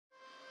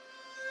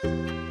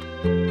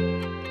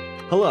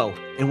Hello,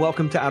 and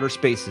welcome to Outer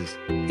Spaces,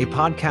 a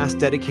podcast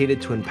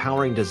dedicated to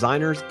empowering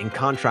designers and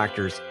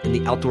contractors in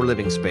the outdoor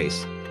living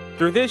space.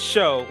 Through this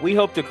show, we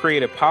hope to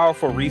create a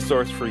powerful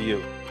resource for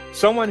you,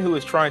 someone who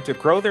is trying to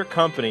grow their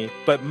company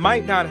but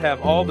might not have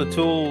all the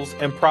tools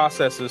and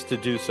processes to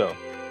do so.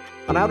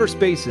 On Outer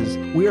Spaces,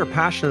 we are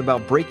passionate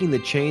about breaking the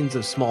chains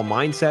of small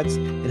mindsets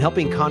and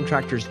helping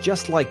contractors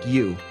just like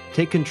you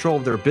take control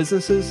of their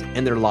businesses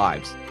and their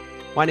lives.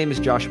 My name is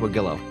Joshua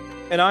Gillow.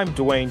 And I'm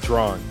Dwayne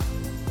Drawn.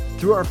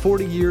 Through our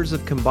 40 years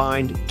of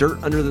combined dirt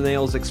under the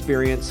nails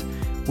experience,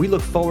 we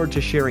look forward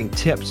to sharing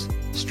tips,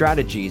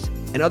 strategies,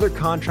 and other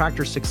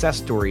contractor success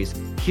stories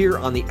here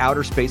on the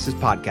Outer Spaces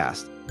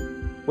podcast.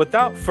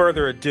 Without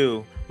further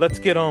ado, let's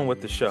get on with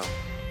the show.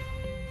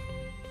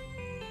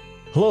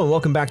 Hello and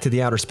welcome back to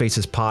the Outer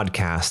Spaces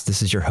podcast.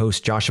 This is your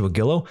host, Joshua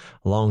Gillow,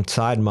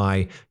 alongside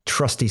my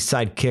trusty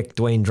sidekick,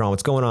 Dwayne Drawn.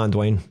 What's going on,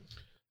 Dwayne?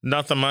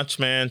 Nothing much,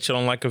 man.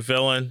 Chilling like a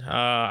villain.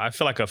 I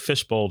feel like a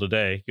fishbowl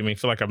today. I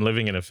feel like I'm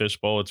living in a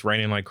fishbowl. It's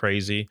raining like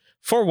crazy.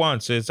 For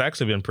once, it's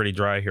actually been pretty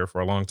dry here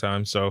for a long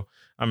time, so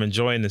I'm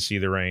enjoying to see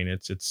the rain.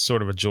 It's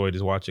sort of a joy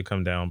to watch it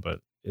come down, but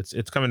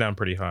it's coming down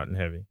pretty hot and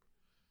heavy.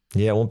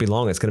 Yeah, it won't be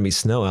long. It's going to be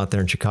snow out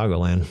there in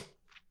Chicagoland.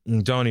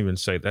 Don't even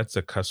say that's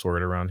a cuss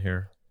word around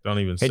here. Don't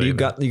even say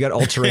that. You got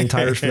all-terrain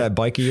tires for that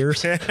bike of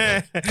yours?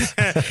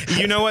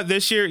 You know what?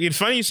 This year, it's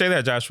funny you say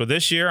that, Joshua.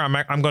 This year,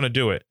 I'm going to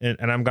do it,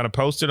 and I'm going to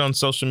post it on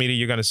social media.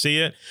 You're going to see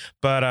it.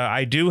 But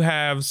I do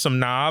have some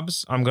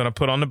knobs I'm going to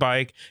put on the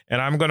bike, and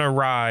I'm going to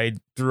ride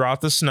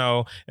throughout the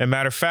snow. And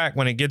matter of fact,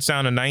 when it gets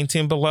down to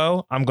 19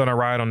 below, I'm going to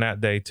ride on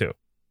that day, too.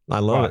 I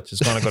love it.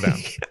 It's going to go down.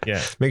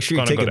 Yeah. Make sure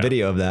you take a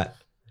video of that.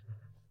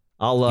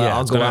 I'll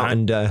go out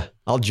and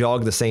I'll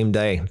jog the same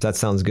day, if that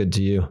sounds good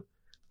to you.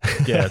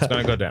 Yeah, it's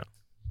going to go down.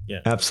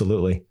 Yeah,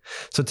 absolutely.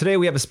 So today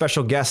we have a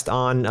special guest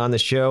on the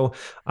show.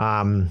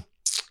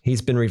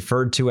 He's been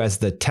referred to as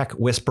the tech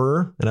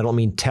whisperer, and I don't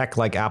mean tech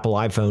like Apple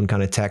iPhone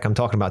kind of tech. I'm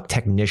talking about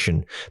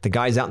technician, the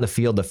guys out in the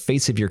field, the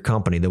face of your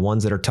company, the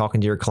ones that are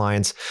talking to your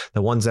clients,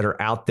 the ones that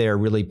are out there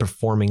really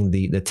performing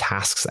the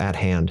tasks at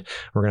hand.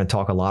 We're going to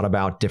talk a lot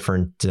about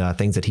different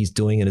things that he's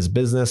doing in his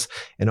business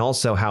and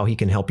also how he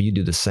can help you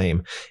do the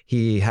same.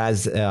 He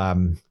has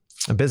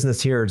a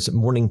business here. It's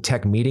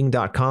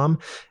morningtechmeeting.com.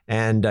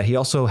 And he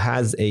also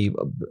has a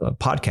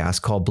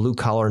podcast called Blue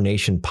Collar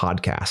Nation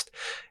Podcast.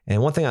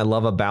 And one thing I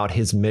love about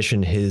his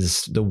mission,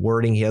 the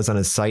wording he has on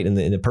his site and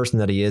the person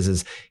that he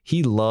is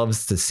he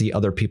loves to see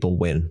other people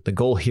win. The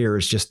goal here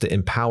is just to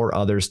empower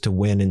others to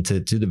win and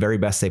to do the very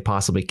best they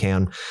possibly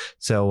can.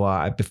 So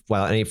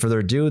without any further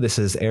ado, this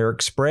is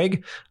Eric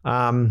Sprague.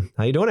 How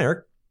you doing,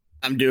 Eric?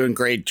 I'm doing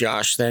great,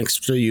 Josh. Thanks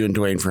to you and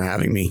Dwayne for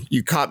having me.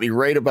 You caught me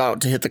right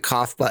about to hit the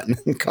cough button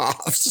and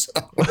cough. So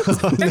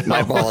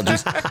my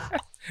apologies.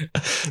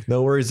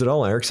 No worries at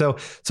all, Eric. So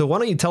why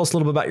don't you tell us a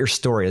little bit about your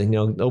story?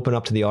 Open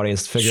up to the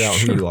audience to figure out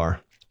who you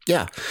are.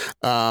 Yeah.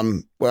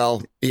 I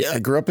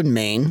grew up in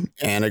Maine,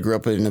 and I grew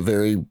up in a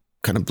very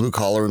kind of blue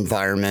collar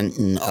environment,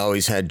 and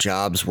always had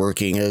jobs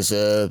working as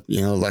a,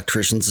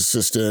 electrician's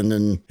assistant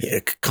and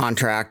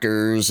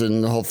contractors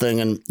and the whole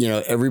thing. And,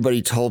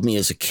 everybody told me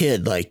as a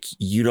kid, like,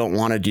 you don't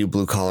want to do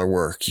blue collar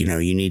work. You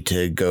need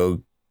to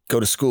go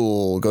to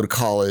school, go to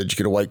college,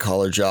 get a white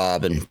collar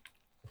job. And,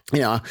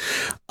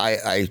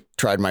 I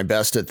tried my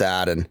best at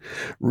that and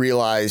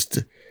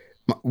realized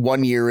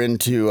 1 year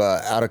into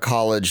out of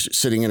college,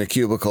 sitting in a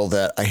cubicle,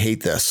 that I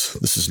hate this.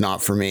 This is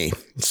not for me.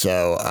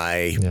 So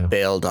I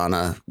bailed on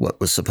what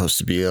was supposed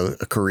to be a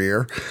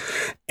career,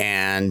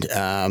 and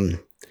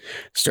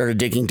started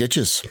digging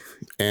ditches,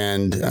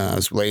 and I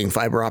was laying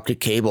fiber optic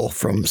cable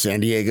from San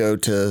Diego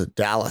to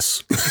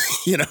Dallas.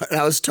 And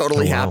I was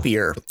totally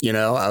happier.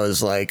 I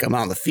was like, I'm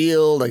out in the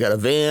field. I got a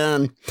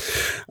van,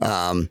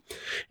 and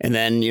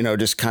then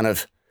just kind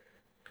of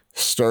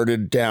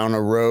started down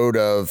a road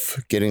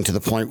of getting to the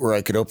point where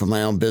I could open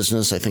my own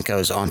business. I think I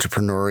was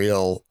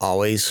entrepreneurial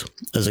always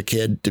as a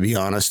kid, to be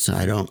honest.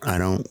 I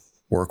don't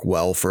work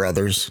well for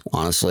others,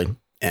 honestly.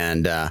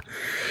 And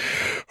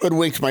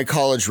hoodwinked my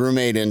college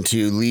roommate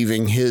into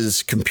leaving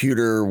his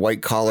computer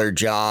white collar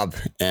job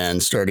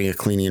and starting a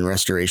cleaning and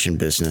restoration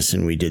business.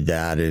 And we did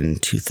that in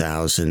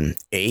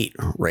 2008,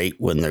 right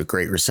when the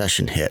Great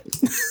Recession hit.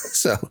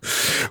 So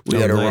we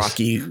had a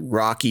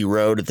rocky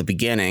road at the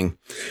beginning.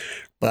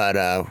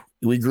 But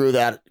we grew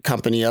that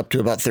company up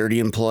to about 30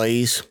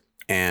 employees,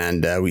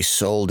 and we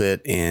sold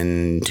it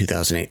in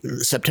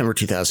September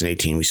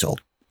 2018. We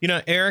sold.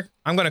 Eric,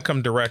 I'm going to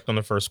come direct on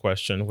the first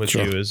question with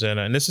you.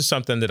 And this is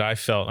something that I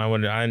felt. I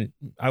want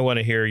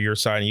to hear your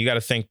side, and you got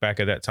to think back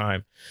at that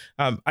time.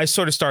 I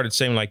sort of started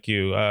same like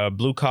you,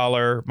 blue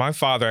collar. My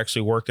father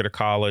actually worked at a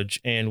college,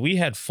 and we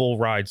had full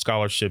ride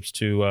scholarships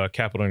to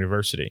Capital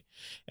University,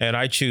 and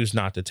I choose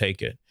not to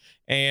take it.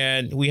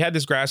 And we had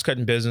this grass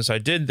cutting business. I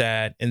did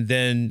that. And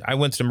then I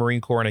went to the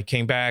Marine Corps, and I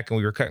came back, and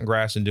we were cutting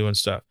grass and doing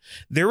stuff.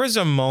 There was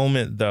a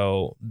moment,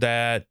 though,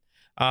 that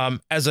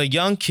as a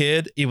young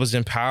kid, it was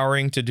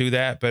empowering to do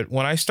that. But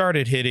when I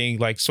started hitting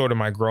like sort of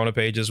my grown up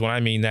ages, when I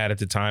mean that at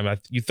the time,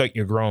 you thought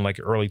you're grown like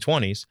early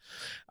 20s.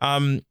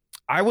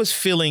 I was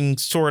feeling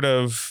sort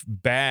of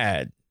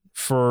bad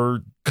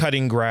for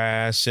cutting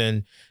grass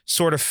and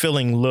sort of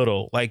feeling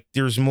little, like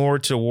there's more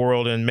to the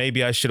world and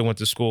maybe I should have went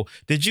to school.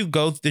 Did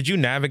you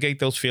navigate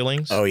those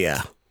feelings? Oh,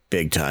 yeah.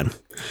 Big time.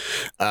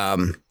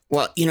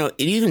 Well, it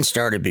even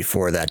started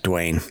before that,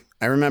 Dwayne.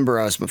 I remember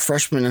I was a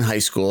freshman in high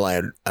school.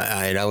 I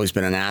had always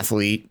been an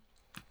athlete.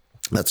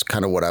 That's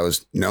kind of what I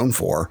was known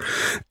for.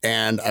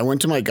 And I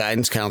went to my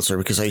guidance counselor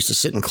because I used to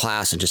sit in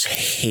class and just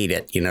hate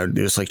it. It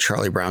was like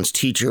Charlie Brown's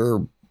teacher,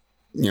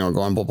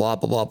 going blah, blah,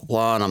 blah, blah,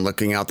 blah. And I'm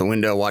looking out the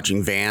window,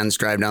 watching vans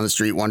drive down the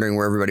street, wondering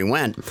where everybody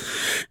went.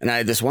 And I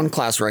had this one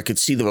class where I could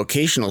see the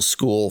vocational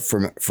school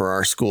for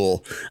our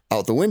school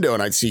out the window.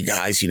 And I'd see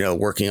guys,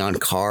 working on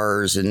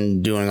cars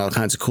and doing all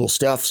kinds of cool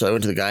stuff. So I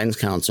went to the guidance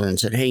counselor and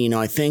said, hey,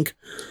 I think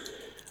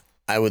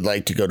I would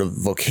like to go to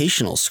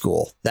vocational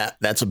school.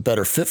 That's a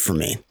better fit for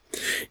me.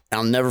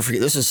 I'll never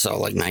forget. This is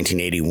like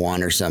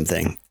 1981 or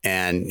something.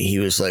 And he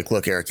was like,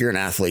 look, Eric, you're an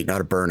athlete,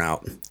 not a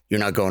burnout. You're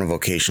not going to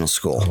vocational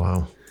school. Oh,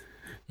 wow.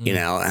 And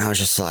I was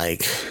just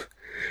like,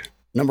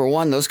 number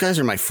one, those guys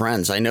are my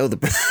friends. I know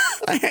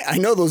I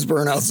know those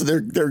burnouts.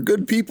 They're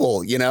good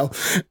people,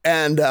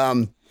 and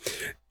and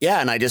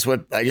I just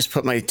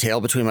put my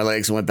tail between my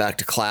legs and went back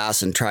to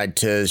class and tried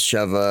to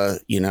shove a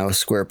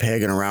square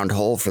peg in a round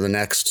hole for the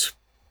next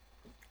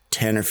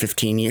 10 or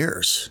 15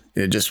 years.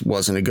 It just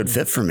wasn't a good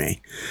fit for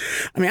me.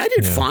 I mean, I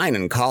did fine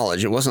in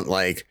college. It wasn't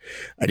like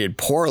I did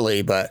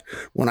poorly, but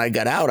when I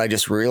got out, I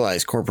just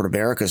realized corporate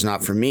America is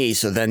not for me.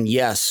 So then,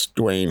 yes,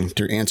 Dwayne,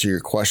 to answer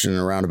your question in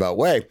a roundabout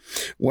way,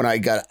 when I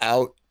got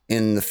out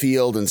in the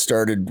field and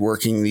started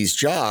working these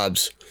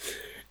jobs,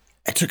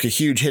 I took a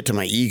huge hit to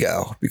my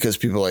ego because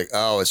people were like,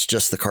 oh, it's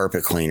just the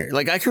carpet cleaner.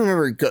 Like I can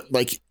remember,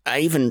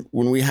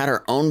 when we had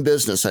our own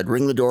business, I'd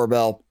ring the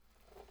doorbell,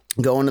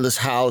 go into this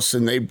house,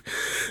 and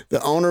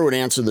the owner would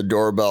answer the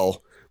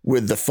doorbell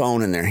with the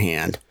phone in their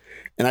hand.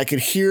 And I could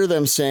hear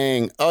them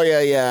saying, oh,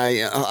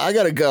 yeah, I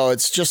got to go.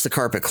 It's just the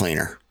carpet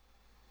cleaner.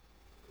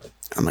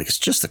 I'm like, it's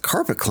just the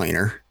carpet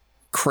cleaner?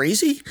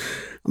 Crazy?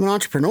 I'm an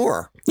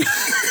entrepreneur.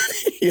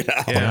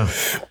 Yeah.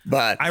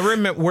 But I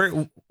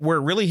remember where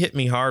it really hit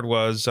me hard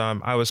was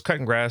I was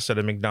cutting grass at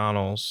a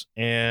McDonald's,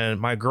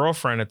 and my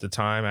girlfriend at the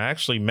time, I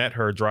actually met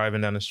her driving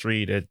down the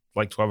street at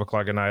like 12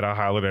 o'clock at night. I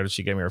hollered at her.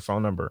 She gave me her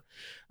phone number.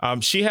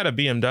 She had a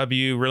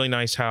BMW, really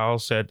nice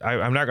house.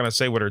 I'm not going to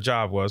say what her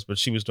job was, but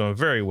she was doing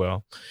very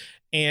well.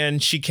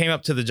 And she came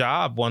up to the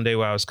job one day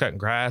while I was cutting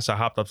grass. I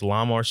hopped up the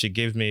lawnmower. She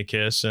gave me a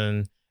kiss,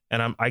 and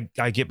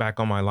I get back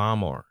on my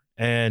lawnmower,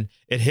 and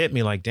it hit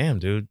me like, damn,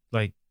 dude,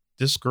 like,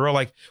 this girl,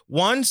 like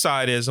one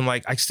side is I'm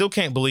like, I still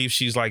can't believe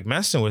she's like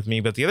messing with me.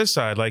 But the other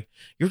side, like,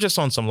 you're just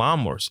on some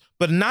lawnmowers,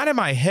 but not in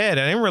my head.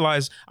 I didn't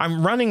realize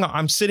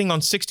I'm sitting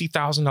on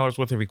 $60,000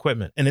 worth of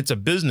equipment, and it's a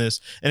business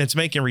and it's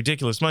making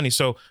ridiculous money.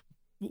 So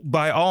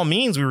by all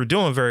means, we were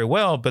doing very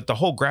well, but the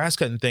whole grass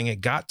cutting thing,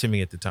 it got to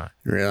me at the time.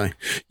 Really?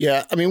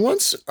 Yeah. I mean,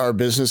 once our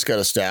business got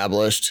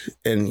established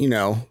and,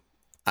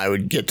 I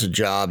would get to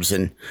jobs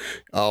and,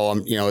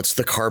 it's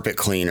the carpet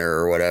cleaner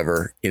or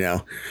whatever,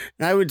 and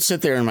I would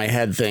sit there in my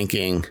head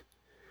thinking,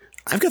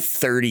 I've got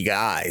 30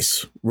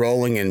 guys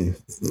rolling in,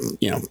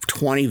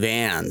 20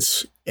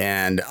 vans.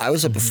 And I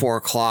was up at 4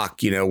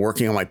 o'clock,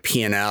 working on my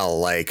P&L,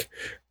 like,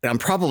 and I'm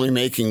probably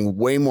making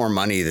way more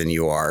money than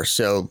you are.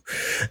 So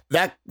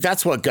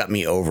that's what got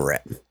me over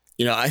it.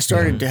 I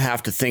started to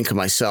have to think of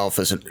myself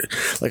as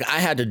I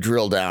had to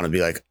drill down and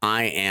be like,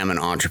 I am an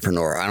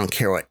entrepreneur. I don't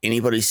care what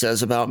anybody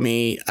says about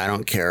me. I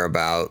don't care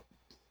about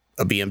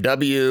a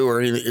BMW or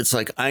anything. It's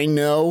like, I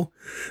know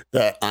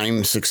that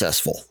I'm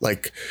successful.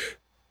 Like,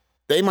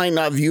 they might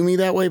not view me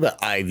that way,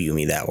 but I view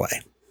me that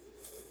way.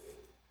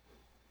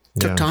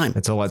 Took time.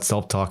 It's all that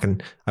self-talk.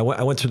 And I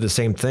went through the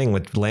same thing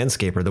with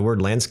landscaper. The word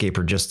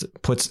landscaper just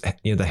puts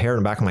the hair in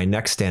the back of my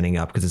neck standing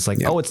up because it's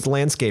like, oh, it's the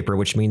landscaper,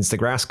 which means the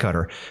grass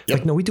cutter. Yep.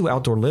 Like, no, we do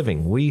outdoor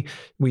living. We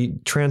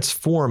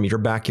transform your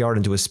backyard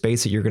into a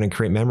space that you're going to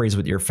create memories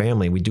with your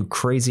family. We do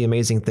crazy,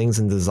 amazing things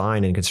in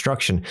design and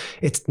construction.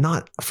 It's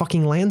not a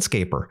fucking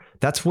landscaper.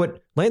 That's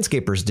what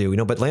landscapers do,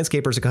 but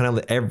landscapers are kind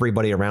of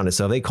everybody around us.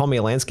 So if they call me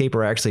a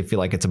landscaper, I actually feel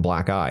like it's a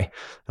black eye.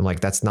 I'm like,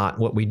 that's not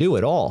what we do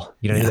at all.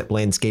 That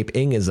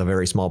landscaping is a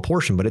very small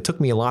portion, but it took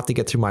me a lot to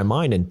get through my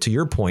mind. And to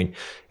your point,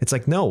 it's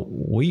like, no,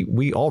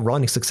 we all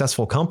run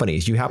successful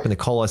companies. You happen to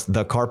call us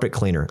the carpet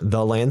cleaner, the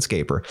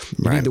landscaper.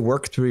 You need to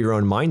work through your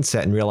own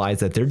mindset and realize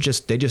that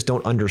they just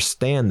don't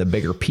understand the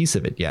bigger piece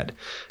of it yet.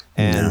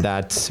 And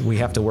that we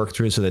have to work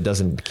through so that it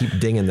doesn't keep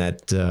dinging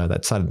that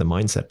side of the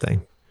mindset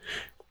thing.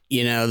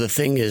 The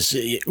thing is,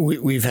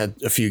 we've had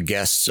a few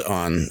guests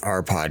on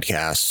our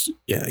podcast,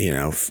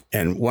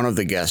 and one of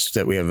the guests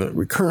that we have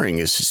recurring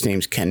his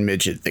name's Ken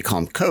Midget. They call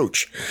him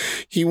Coach.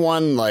 He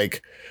won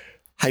like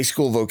high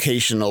school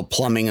vocational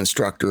plumbing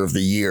instructor of the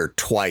year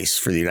twice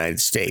for the United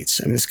States.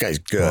 And this guy's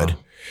good. Wow.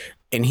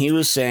 And he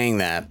was saying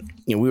that,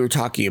 we were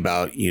talking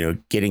about,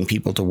 getting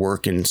people to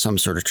work in some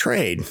sort of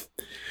trade.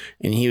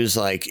 And he was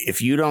like,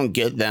 if you don't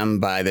get them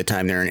by the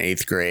time they're in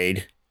 8th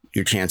grade,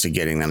 your chance of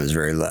getting them is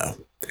very low.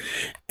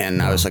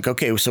 And I was like,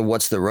 okay, so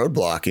what's the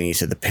roadblock? And he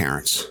said, the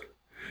parents.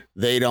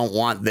 they don't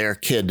want their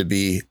kid to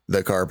be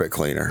the carpet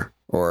cleaner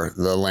or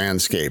the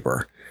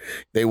landscaper.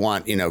 They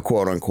want,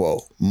 quote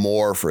unquote,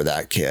 more for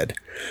that kid.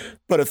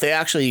 But if they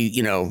actually,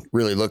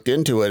 really looked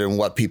into it and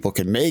what people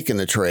can make in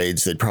the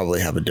trades, they'd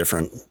probably have a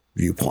different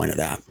viewpoint of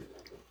that.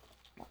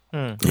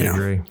 I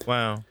agree.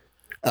 Wow.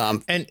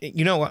 And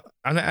you know what?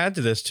 I'm going to add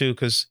to this too,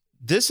 because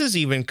this is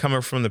even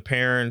coming from the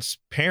parents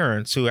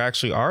who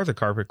actually are the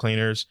carpet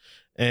cleaners.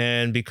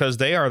 And because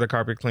they are the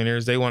carpet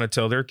cleaners, they want to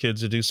tell their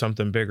kids to do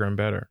something bigger and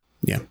better.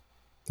 Yeah.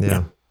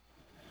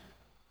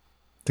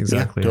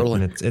 Exactly. Yeah,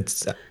 totally. And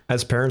it's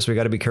as parents, we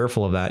got to be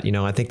careful of that.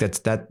 I think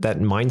that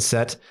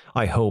mindset,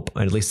 I hope,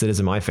 at least it is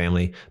in my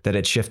family, that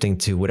it's shifting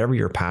to whatever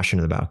you're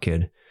passionate about,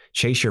 kid.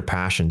 Chase your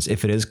passions.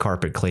 If it is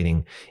carpet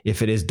cleaning,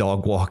 if it is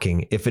dog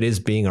walking, if it is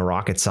being a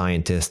rocket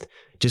scientist,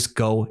 just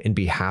go and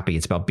be happy.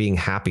 It's about being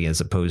happy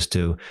as opposed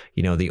to,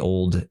 the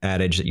old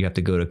adage that you have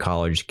to go to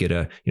college, get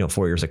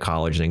 4 years of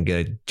college and then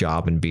get a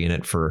job and be in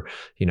it for,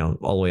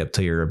 all the way up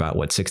till you're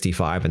about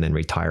 65 and then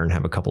retire and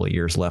have a couple of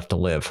years left to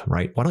live,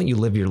 right? Why don't you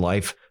live your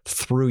life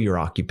through your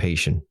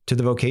occupation to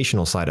the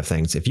vocational side of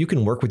things? If you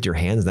can work with your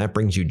hands and that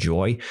brings you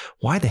joy,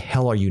 why the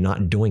hell are you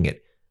not doing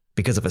it?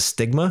 Because of a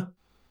stigma?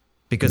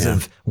 Because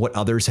of what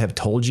others have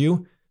told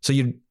you? So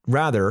you'd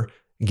rather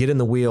get in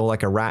the wheel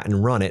like a rat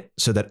and run it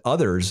so that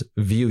others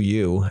view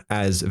you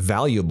as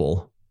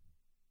valuable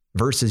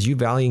versus you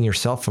valuing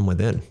yourself from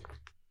within.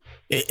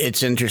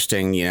 It's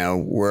interesting,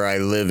 where I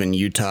live in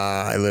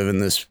Utah, I live in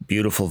this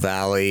beautiful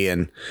valley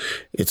and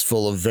it's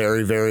full of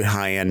very, very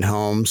high end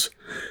homes.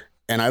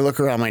 And I look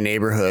around my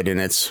neighborhood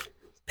and it's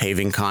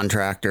paving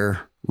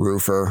contractor,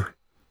 roofer,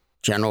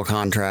 general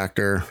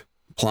contractor,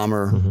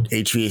 plumber,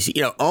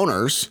 HVAC,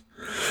 owners.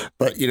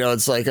 But,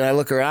 it's like, I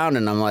look around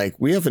and I'm like,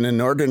 we have an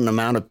inordinate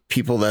amount of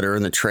people that are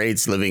in the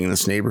trades living in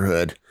this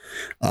neighborhood.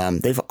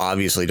 They've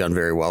obviously done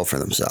very well for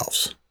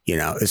themselves.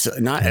 It's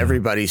not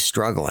everybody's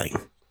struggling.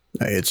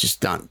 It's just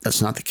that's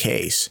not the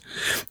case.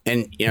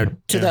 And,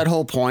 to that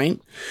whole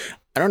point,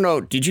 I don't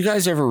know. Did you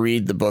guys ever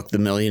read the book, The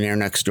Millionaire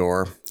Next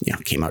Door?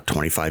 It came out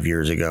 25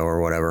 years ago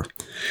or whatever.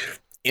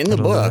 In the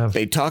book,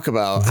 they talk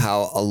about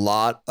how a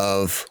lot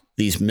of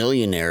these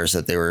millionaires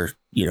that they were,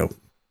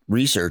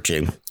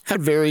 researching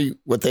had very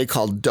what they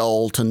call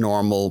dull to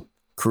normal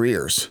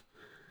careers.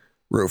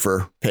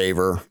 Roofer,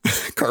 paver,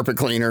 carpet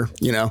cleaner,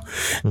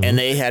 and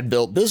they had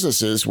built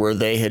businesses where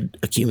they had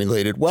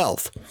accumulated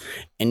wealth.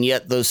 And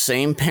yet those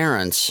same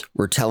parents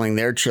were telling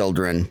their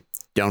children,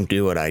 don't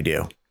do what I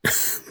do.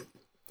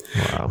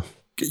 Wow.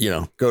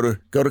 Go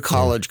to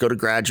college, go to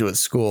graduate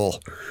school.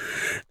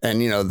 And,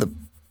 the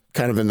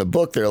kind of in the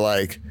book, they're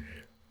like,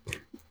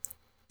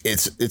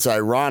 it's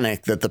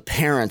ironic that the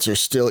parents are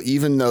still,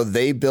 even though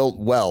they built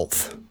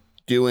wealth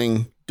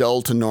doing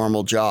dull to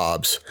normal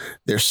jobs,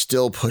 they're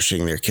still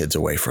pushing their kids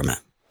away from it.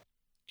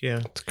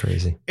 Yeah. It's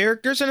crazy.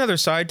 Eric, there's another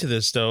side to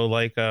this though.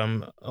 Like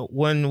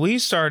when we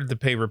started the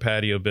paver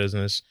patio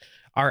business,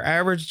 our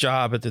average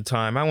job at the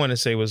time, I want to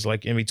say was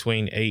like in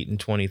between 8 and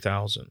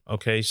 20,000.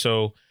 Okay.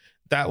 So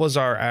that was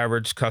our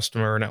average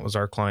customer and that was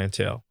our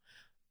clientele.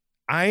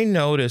 I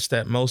noticed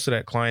that most of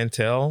that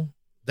clientele,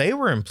 they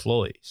were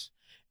employees.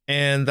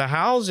 And the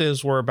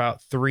houses were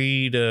about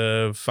 3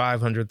 to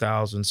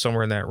 500,000,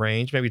 somewhere in that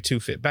range, maybe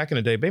 250. Back in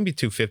the day, maybe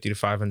 250 to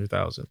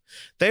 500,000.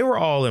 They were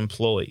all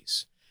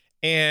employees.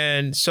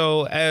 And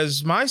so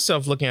as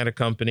myself looking at a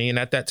company and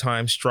at that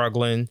time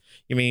struggling,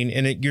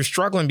 you're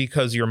struggling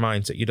because of your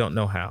mindset, you don't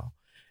know how.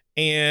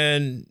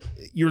 And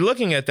you're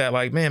looking at that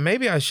like, man,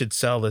 maybe I should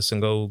sell this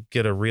and go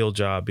get a real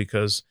job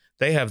because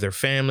they have their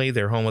family,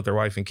 they're home with their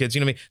wife and kids.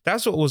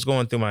 That's what was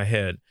going through my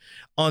head.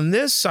 On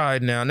this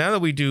side now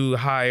that we do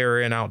higher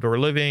and outdoor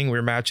living,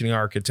 we're matching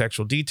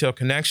architectural detail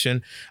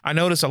connection. I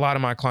notice a lot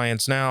of my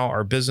clients now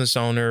are business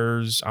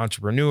owners,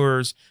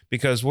 entrepreneurs,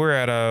 because we're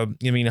at a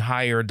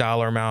higher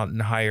dollar amount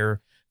and higher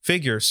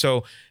figure.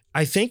 So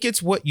I think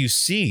it's what you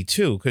see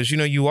too, because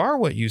you are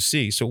what you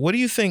see. So what do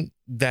you think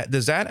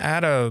does that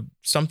add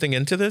something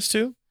into this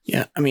too?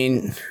 Yeah,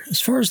 as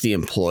far as the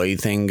employee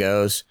thing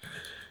goes,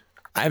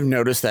 I've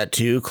noticed that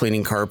too,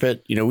 cleaning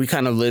carpet. We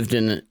kind of lived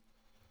in,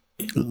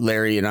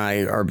 Larry and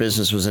I, our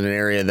business was in an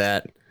area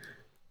that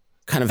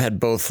kind of had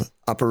both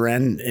upper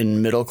end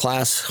and middle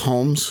class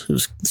homes. It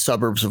was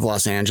suburbs of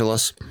Los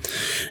Angeles.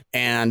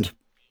 And,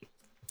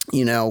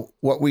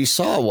 what we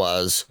saw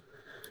was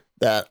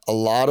that a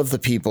lot of the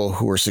people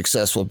who were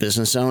successful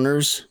business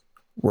owners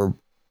were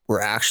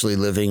actually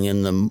living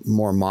in the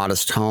more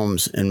modest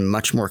homes and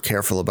much more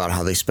careful about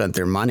how they spent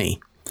their money.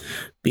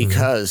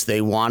 Because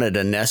they wanted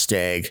a nest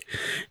egg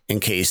in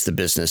case the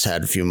business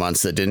had a few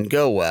months that didn't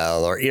go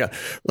well, or,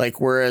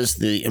 whereas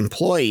the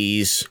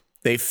employees,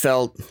 they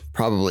felt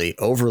probably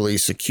overly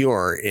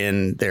secure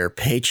in their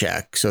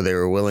paycheck. So they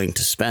were willing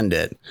to spend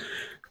it.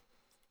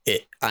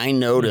 I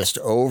noticed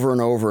over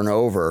and over and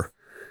over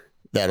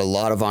that a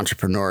lot of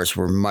entrepreneurs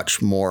were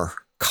much more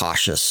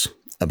cautious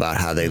about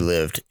how they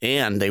lived,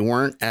 and they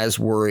weren't as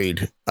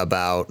worried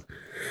about,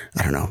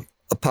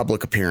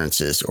 public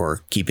appearances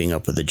or keeping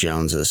up with the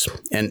Joneses.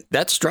 And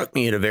that struck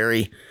me at a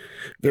very,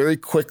 very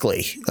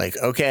quickly, like,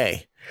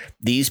 okay,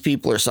 these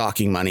people are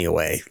socking money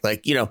away.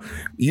 Like,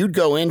 you'd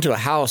go into a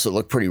house that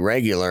looked pretty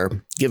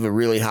regular, give a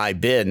really high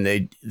bid,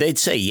 and they'd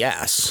say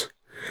yes.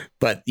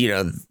 But,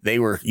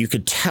 you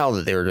could tell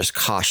that they were just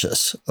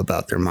cautious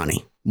about their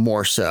money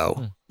more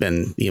so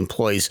than the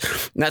employees.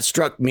 And that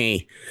struck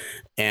me.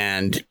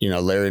 And,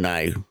 Larry and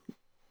I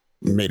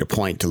made a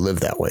point to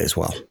live that way as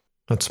well.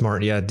 That's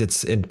smart. Yeah.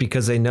 It's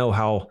because they know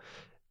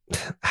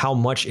how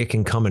much it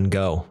can come and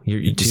go. To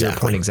your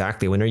point,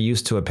 exactly. When they're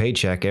used to a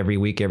paycheck every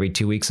week, every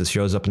 2 weeks, it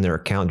shows up in their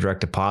account,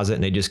 direct deposit,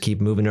 and they just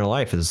keep moving their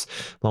life. As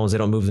long as they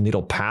don't move the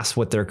needle past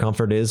what their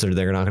comfort is, or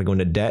they're not going to go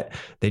into debt,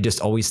 they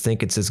just always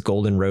think it's this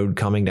golden road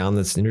coming down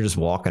this, and you're just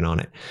walking on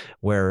it.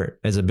 Where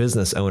as a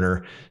business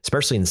owner,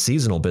 especially in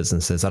seasonal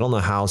businesses, I don't know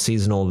how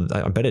seasonal,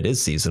 I bet it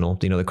is seasonal,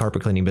 the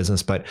carpet cleaning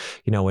business, but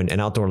in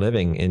outdoor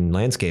living, in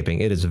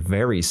landscaping, it is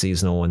very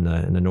seasonal in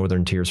the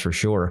northern tiers for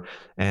sure.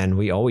 And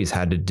we always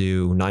had to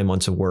do 9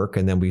 months of work,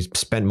 and then we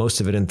spent most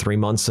of it in 3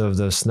 months of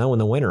the snow in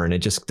the winter, and it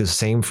just the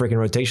same freaking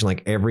rotation.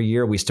 Like every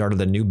year we started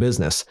a new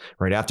business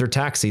right after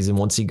tax season.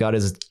 Once he got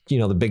his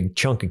the big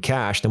chunk of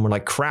cash, then we're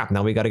like, crap,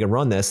 now we got to go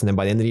run this. And then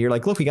by the end of the year,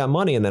 like, look, we got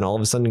money. And then all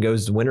of a sudden it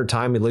goes winter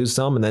time, we lose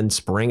some, and then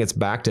spring it's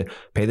back to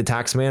pay the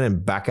tax man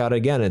and back out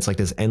again. It's like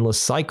this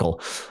endless cycle.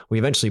 We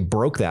eventually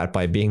broke that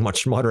by being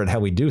much smarter at how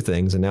we do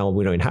things, and now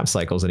we don't even have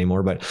cycles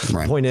anymore. But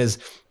The point is,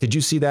 did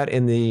you see that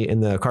in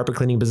the carpet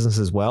cleaning business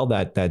as well,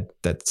 that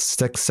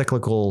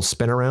cyclical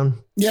spin around?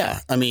 Yeah.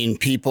 I mean,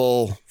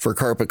 people for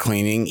carpet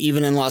cleaning,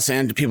 even in Los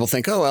Angeles, people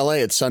think, oh, LA,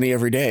 it's sunny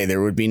every day.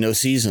 There would be no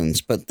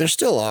seasons, but there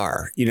still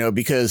are,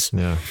 because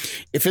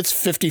if it's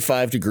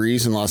 55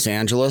 degrees in Los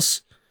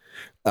Angeles,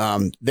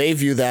 they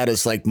view that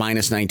as like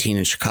minus 19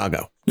 in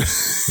Chicago.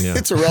 Yeah.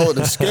 It's a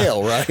relative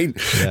scale, right?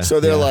 Yeah, so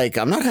they're like,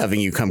 I'm not having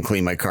you come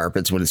clean my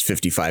carpets when it's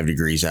 55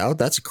 degrees out.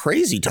 That's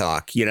crazy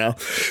talk,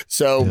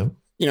 So,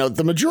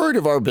 the majority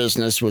of our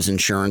business was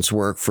insurance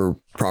work for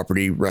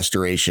property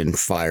restoration,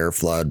 fire,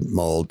 flood,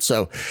 mold.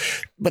 So,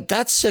 but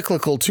that's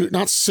cyclical too.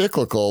 Not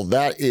cyclical.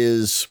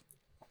 It's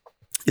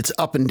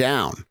up and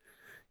down.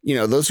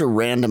 Those are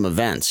random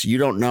events. You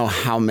don't know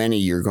how many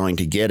you're going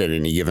to get at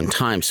any given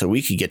time. So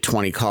we could get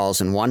 20 calls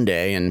in one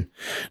day and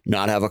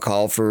not have a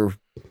call for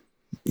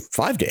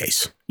 5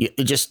 days.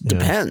 It just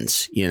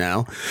depends,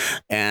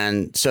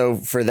 And so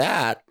for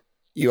that,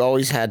 you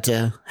always had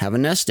to have a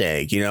nest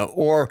egg,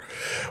 or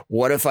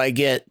what if I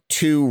get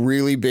 2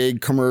 really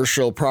big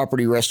commercial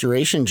property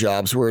restoration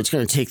jobs where it's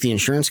going to take the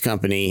insurance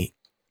company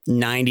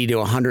 90 to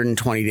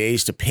 120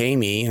 days to pay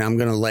me, and I'm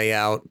going to lay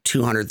out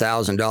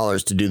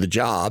 $200,000 to do the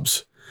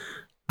jobs.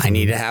 I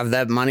need to have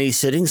that money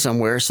sitting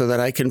somewhere so that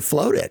I can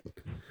float it.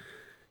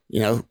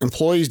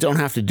 Employees don't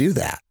have to do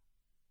that.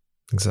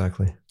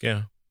 Exactly.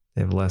 Yeah.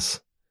 They have less.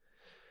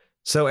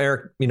 So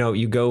Eric,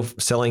 you go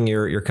selling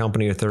your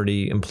company to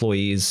 30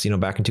 employees,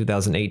 back in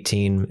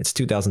 2018, it's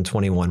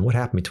 2021. What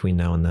happened between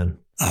now and then?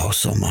 Oh,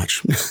 so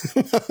much.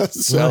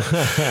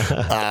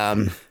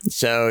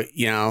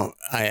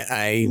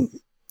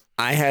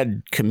 I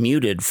had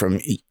commuted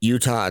from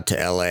Utah to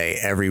LA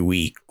every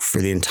week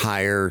for the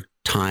entire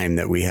time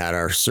that we had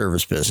our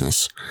service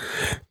business.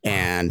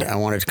 And I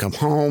wanted to come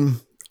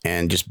home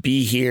and just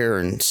be here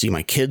and see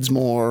my kids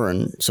more.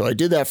 And so I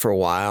did that for a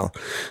while.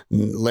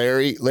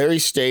 Larry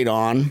stayed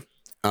on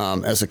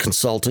as a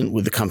consultant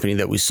with the company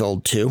that we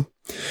sold to.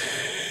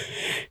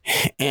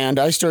 And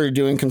I started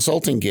doing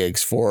consulting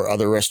gigs for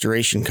other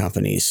restoration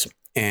companies.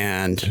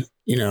 And,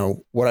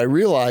 what I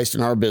realized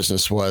in our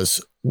business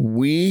was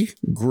we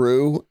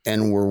grew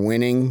and were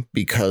winning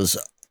because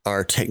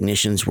our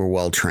technicians were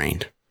well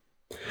trained.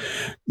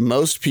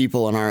 Most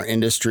people in our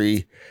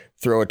industry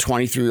throw a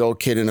 23-year-old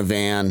kid in a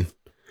van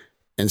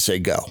and say,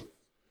 go.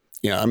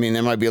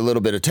 There might be a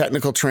little bit of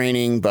technical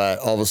training, but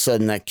all of a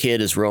sudden that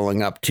kid is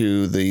rolling up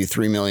to the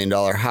 $3 million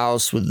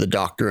house with the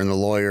doctor and the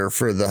lawyer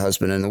for the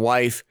husband and the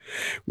wife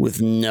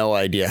with no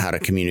idea how to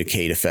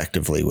communicate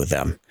effectively with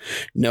them.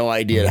 No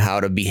idea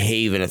how to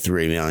behave in a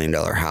 $3 million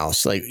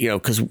house.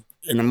 Because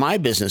in my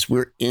business,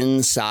 we're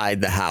inside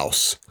the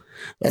house.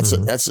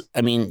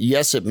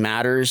 Yes, it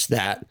matters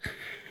that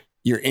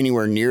you're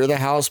anywhere near the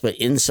house, but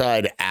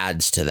inside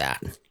adds to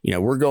that.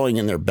 We're going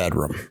in their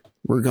bedroom.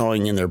 We're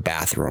going in their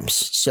bathrooms.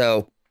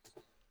 So,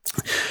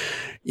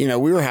 we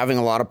were having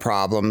a lot of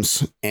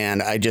problems,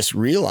 and I just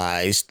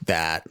realized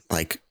that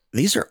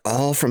these are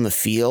all from the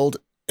field.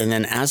 And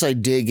then as I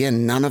dig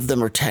in, none of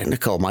them are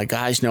technical. My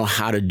guys know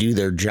how to do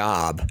their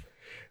job,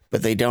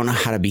 but they don't know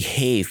how to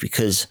behave,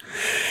 because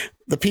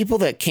the people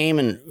that came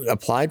and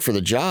applied for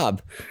the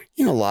job,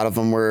 a lot of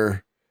them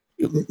were,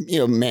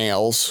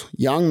 males,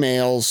 young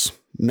males.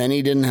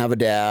 Many didn't have a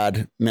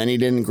dad. Many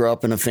didn't grow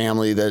up in a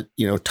family that,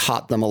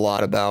 taught them a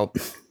lot about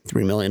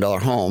 $3 million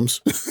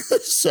homes.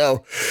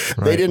 So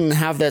they didn't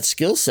have that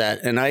skill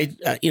set. And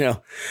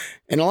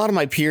and a lot of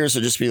my peers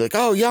would just be like,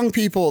 oh, young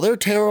people, they're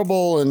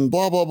terrible and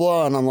blah, blah,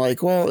 blah. And I'm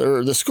like, well,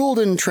 or the school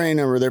didn't train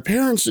them or their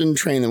parents didn't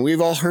train them.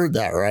 We've all heard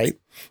that, right?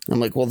 I'm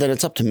like, well, then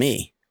it's up to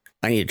me.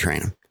 I need to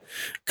train them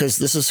because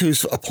this is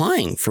who's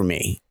applying for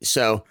me.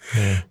 So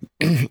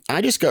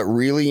I just got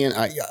really in.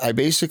 I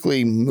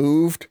basically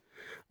moved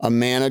a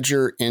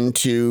manager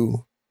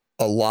into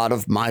a lot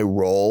of my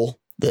role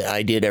that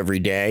I did every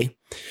day.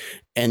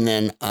 And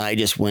then I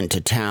just went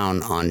to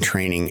town on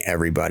training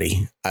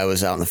everybody. I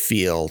was out in the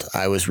field.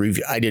 I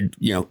did,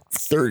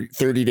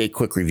 30-day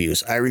quick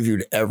reviews. I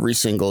reviewed every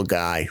single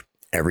guy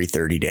every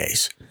 30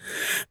 days.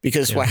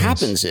 Because what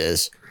happens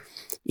is,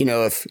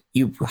 if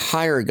you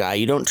hire a guy,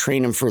 you don't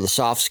train him for the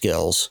soft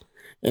skills,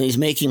 and he's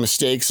making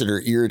mistakes that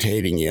are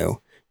irritating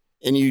you,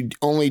 and you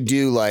only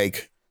do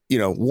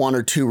 1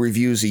 or 2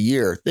 reviews a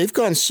year, they've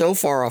gone so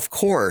far off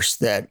course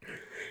that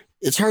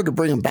it's hard to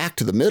bring them back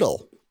to the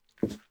middle.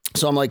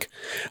 So I'm like,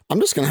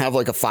 I'm just going to have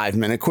a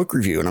 5-minute quick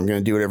review, and I'm going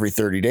to do it every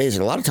 30 days.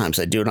 And a lot of times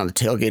I do it on the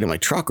tailgate of my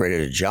truck right at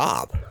a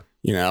job,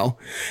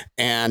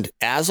 And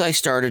as I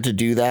started to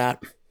do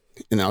that,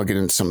 and I'll get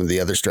into some of the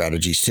other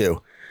strategies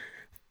too,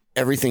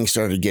 everything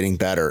started getting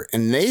better.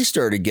 And they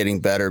started getting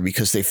better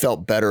because they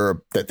felt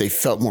better, that they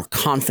felt more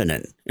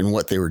confident in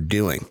what they were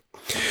doing.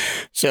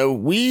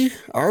 So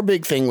our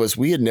big thing was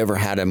we had never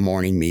had a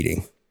morning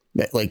meeting.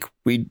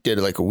 We did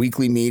a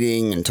weekly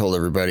meeting and told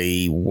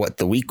everybody what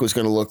the week was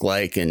going to look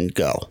like and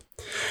go.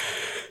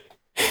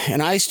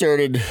 And I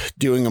started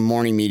doing a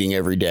morning meeting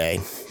every day,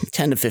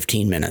 10 to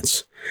 15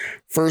 minutes.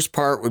 First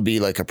part would be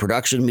like a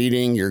production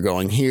meeting. You're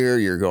going here,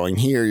 you're going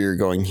here, you're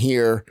going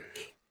here.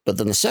 But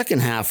then the second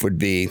half would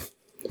be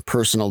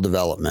personal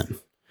development,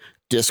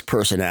 DISC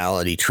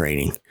personality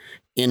training,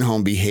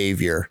 in-home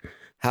behavior,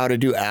 how to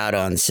do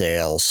add-on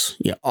sales,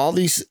 all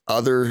these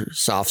other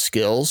soft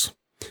skills.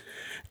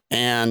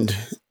 And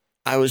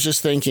I was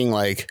just thinking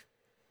I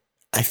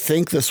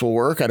think this will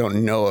work. I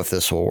don't know if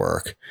this will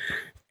work.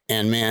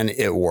 And man,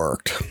 it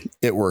worked.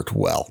 It worked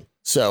well.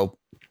 So,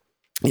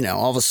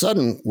 all of a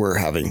sudden we're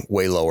having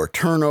way lower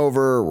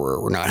turnover.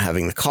 We're not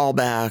having the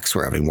callbacks.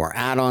 We're having more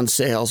add-on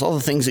sales, all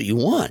the things that you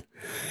want.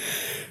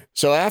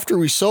 So after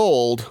we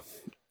sold,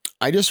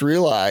 I just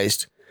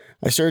realized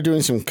I started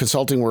doing some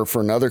consulting work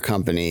for another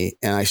company,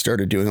 and I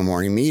started doing a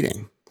morning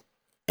meeting.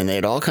 And they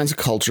had all kinds of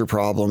culture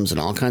problems and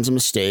all kinds of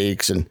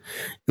mistakes, and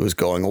it was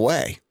going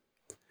away.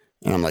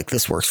 And I'm like,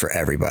 this works for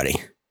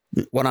everybody.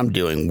 What I'm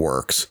doing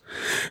works.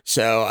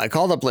 So I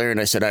called up Larry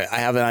and I said, I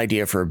have an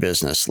idea for a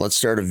business. Let's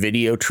start a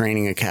video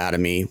training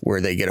academy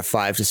where they get a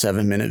 5 to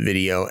 7 minute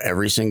video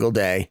every single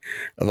day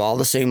of all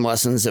the same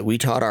lessons that we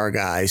taught our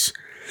guys.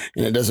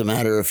 And it doesn't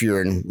matter if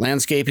you're in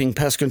landscaping,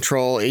 pest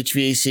control,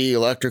 HVAC,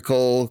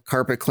 electrical,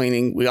 carpet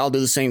cleaning. We all do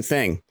the same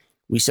thing.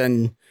 We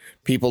send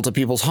people to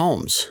people's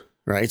homes.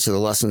 Right. So the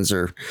lessons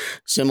are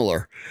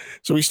similar.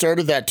 So we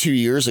started that 2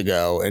 years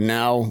ago, and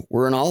now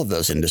we're in all of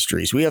those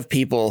industries. We have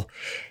people.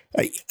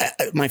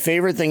 My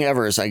favorite thing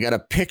ever is I got a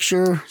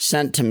picture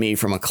sent to me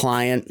from a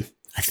client.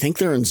 I think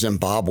they're in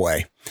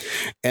Zimbabwe,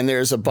 and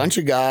there's a bunch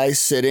of guys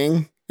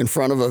sitting in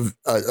front of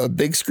a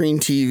big screen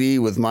TV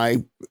with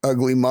my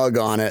ugly mug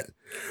on it,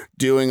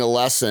 doing a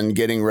lesson,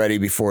 getting ready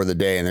before the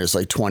day. And there's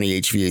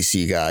 20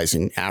 HVAC guys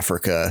in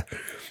Africa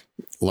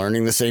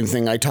learning the same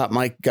thing I taught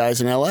my guys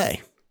in LA.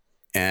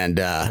 And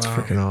that's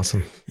freaking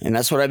awesome. And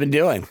that's what I've been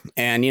doing.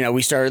 And,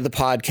 we started the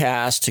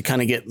podcast to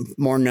kind of get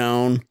more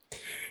known.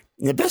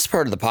 And the best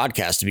part of the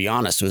podcast, to be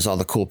honest, was all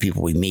the cool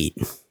people we meet.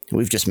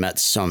 We've just met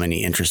so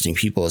many interesting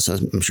people, as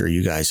I'm sure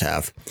you guys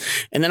have.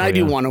 And then I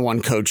do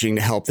one-on-one coaching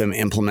to help them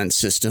implement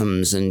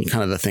systems and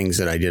kind of the things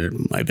that I did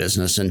in my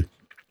business. And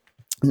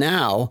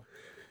now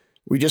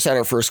we just had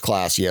our first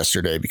class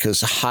yesterday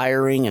because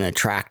hiring and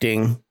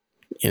attracting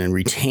and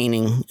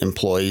retaining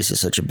employees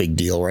is such a big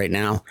deal right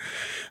now.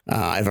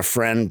 I have a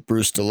friend,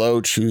 Bruce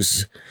Deloach,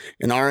 who's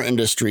in our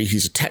industry.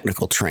 He's a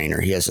technical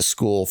trainer. He has a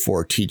school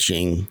for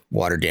teaching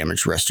water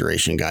damage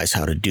restoration guys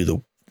how to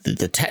do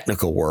the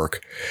technical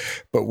work.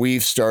 But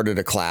we've started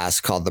a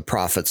class called The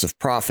Profits of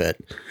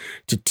Profit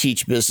to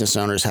teach business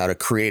owners how to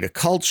create a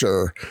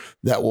culture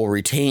that will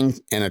retain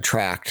and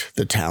attract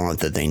the talent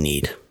that they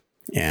need.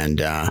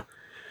 And I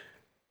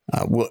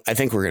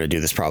think we're going to do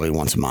this probably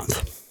once a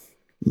month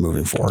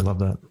moving forward. I love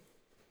that.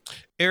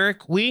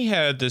 Eric, we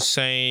had the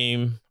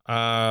same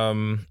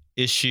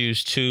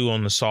issues too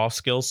on the soft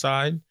skill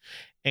side.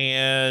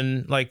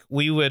 And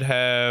we would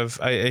have,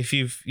 if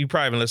you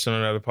probably haven't listened to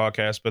another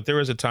podcast, but there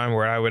was a time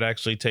where I would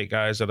actually take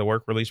guys to the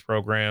work release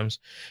programs.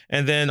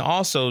 And then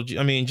also,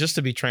 just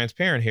to be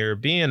transparent here,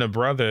 being a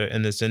brother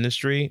in this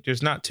industry,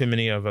 there's not too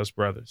many of us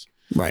brothers.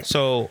 Right.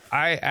 So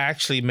I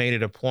actually made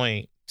it a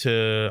point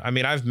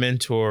I've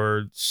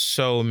mentored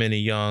so many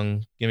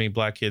young,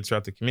 Black kids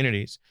throughout the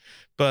communities,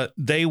 but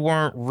they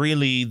weren't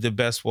really the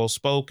best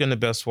well-spoken, the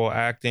best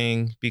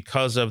well-acting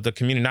because of the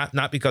community,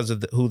 not because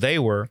of who they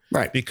were,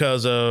 right?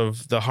 Because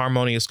of the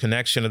harmonious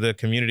connection of the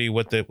community,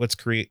 what's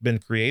been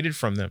created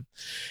from them.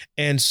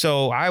 And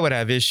so I would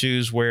have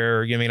issues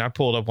where, I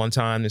pulled up one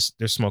time,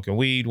 they're smoking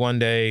weed one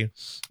day.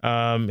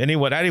 And I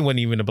wasn't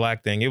even the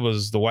Black thing. It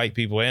was the white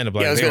people and the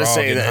Black. Yeah, I was going to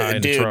say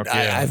that, dude,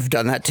 I've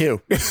done that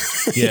too.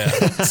 Yeah.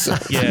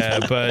 Yeah.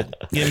 But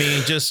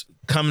just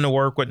coming to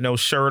work with no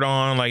shirt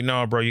on,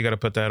 no, bro, you got to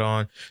put that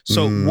on.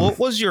 So what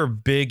was your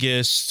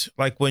biggest,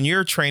 when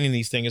you're training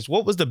these things,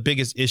 what was the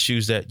biggest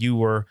issues that you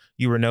were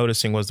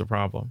noticing was the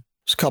problem?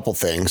 There's a couple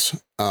things.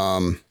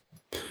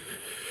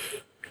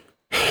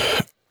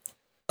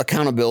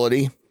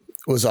 accountability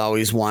was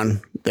always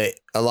one that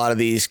a lot of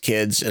these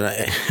kids, and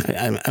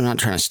I'm not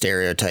trying to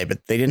stereotype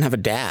it, they didn't have a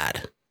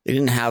dad. They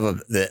didn't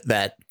have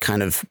that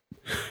kind of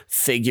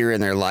figure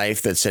in their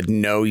life that said,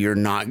 no, you're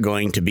not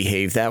going to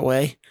behave that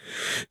way.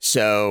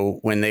 So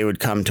when they would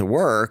come to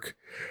work,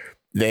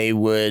 they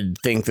would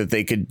think that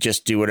they could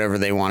just do whatever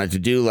they wanted to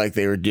do, like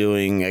they were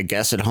doing, I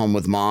guess, at home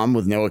with mom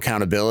with no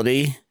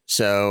accountability.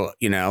 So,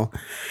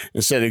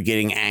 instead of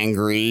getting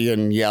angry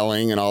and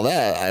yelling and all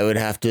that, I would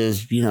have to,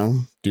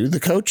 do the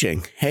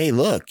coaching. Hey,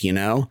 look,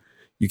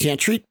 you can't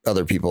treat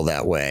other people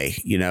that way.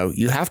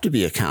 You have to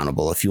be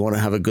accountable. If you want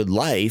to have a good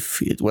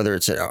life, whether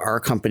it's at our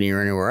company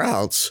or anywhere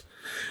else,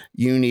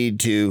 you need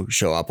to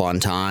show up on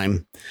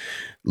time,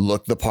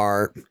 look the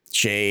part,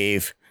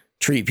 shave,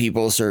 treat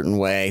people a certain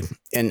way.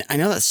 And I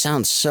know that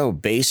sounds so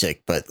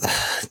basic, but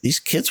these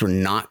kids were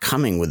not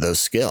coming with those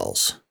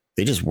skills.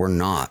 They just were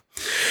not.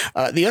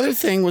 The other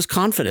thing was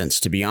confidence,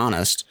 to be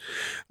honest.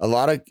 A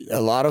lot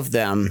of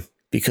them,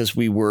 because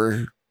we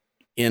were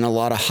in a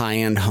lot of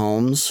high-end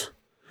homes,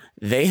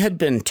 they had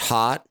been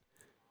taught,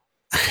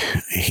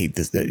 I hate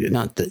this,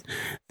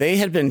 they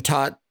had been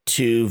taught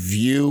to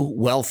view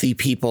wealthy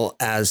people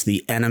as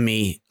the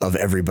enemy of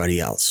everybody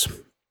else.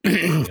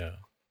 Yeah.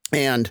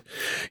 And,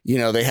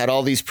 they had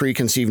all these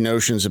preconceived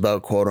notions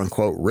about quote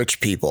unquote rich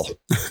people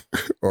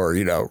or,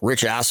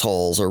 rich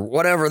assholes or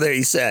whatever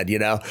they said,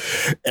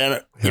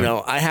 and,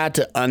 I had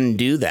to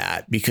undo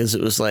that because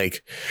it was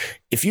like,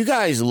 if you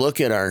guys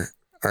look at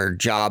our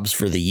jobs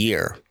for the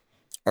year,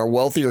 our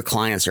wealthier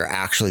clients are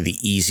actually the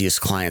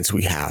easiest clients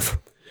we have.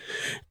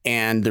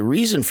 And the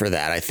reason for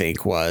that, I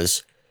think,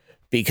 was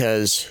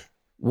because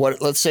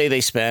let's say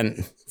they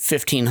spent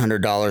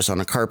 $1,500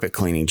 on a carpet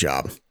cleaning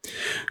job.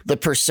 The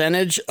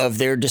percentage of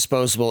their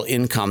disposable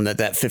income that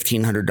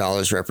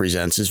 $1,500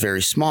 represents is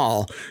very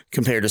small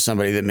compared to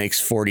somebody that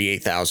makes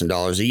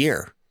 $48,000 a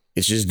year.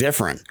 It's just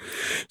different.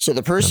 So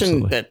the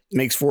person that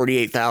makes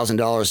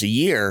 $48,000 a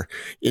year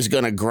is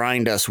going to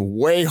grind us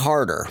way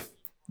harder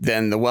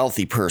than the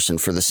wealthy person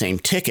for the same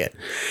ticket.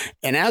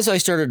 And as I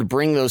started to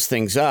bring those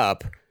things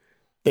up,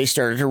 they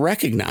started to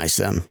recognize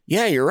them.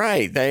 Yeah, you're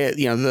right. They,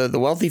 the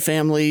wealthy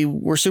family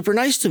were super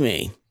nice to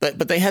me,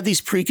 but they had these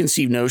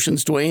preconceived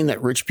notions, Dwayne,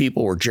 that rich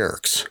people were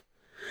jerks.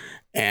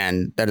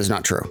 And that is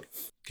not true.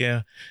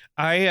 Yeah.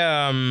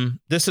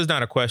 This is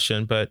not a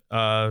question, but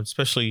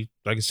especially,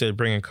 like I said,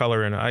 bringing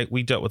color in,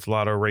 we dealt with a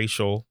lot of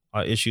racial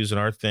issues in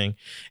our thing.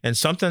 And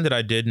something that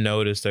I did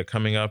notice that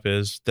coming up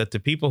is that the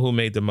people who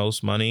made the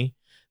most money,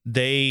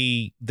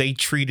 they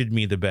treated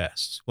me the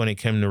best when it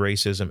came to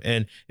racism.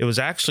 And it was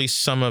actually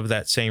some of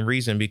that same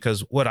reason,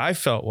 because what I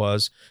felt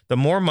was the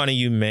more money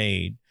you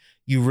made,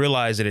 you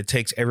realize that it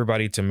takes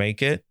everybody to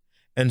make it.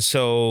 And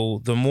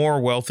so the more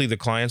wealthy the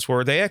clients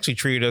were, they actually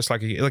treated us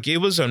like it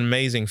was an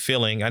amazing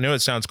feeling. I know it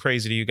sounds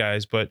crazy to you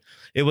guys, but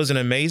it was an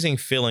amazing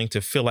feeling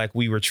to feel like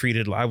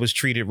I was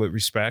treated with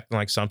respect and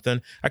like something.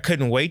 I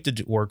couldn't wait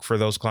to work for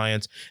those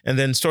clients. And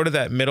then sort of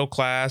that middle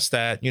class,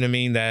 that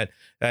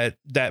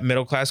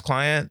middle class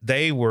client,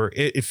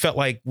 it felt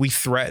like we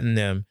threatened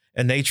them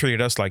and they treated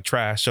us like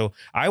trash. So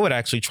I would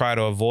actually try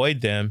to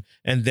avoid them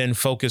and then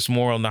focus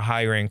more on the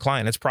higher end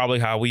client. That's probably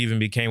how we even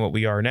became what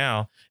we are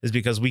now, is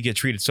because we get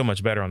treated so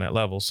much better on that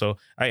level. So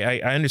I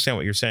understand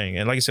what you're saying.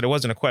 And like I said, it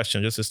wasn't a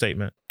question, just a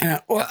statement.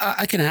 Well,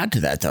 I can add to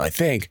that, though. I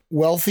think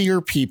wealthier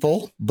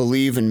people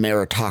believe in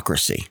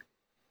meritocracy.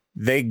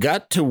 They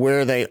got to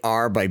where they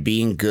are by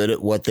being good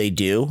at what they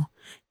do.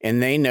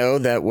 And they know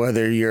that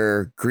whether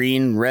you're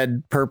green,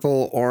 red,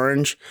 purple,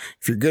 orange,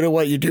 if you're good at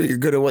what you do, you're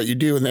good at what you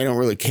do, and they don't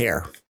really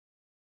care.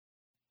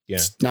 Yeah.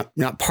 It's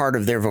not part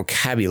of their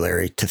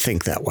vocabulary to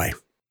think that way.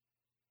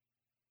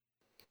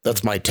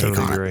 That's my take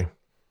on it.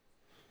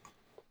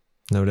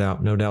 No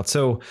doubt.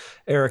 So,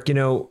 Eric,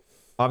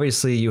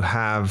 obviously you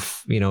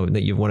have,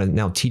 that you want to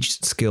now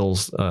teach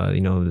skills,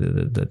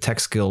 the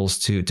tech skills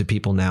to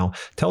people now.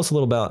 Tell us a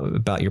little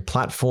about your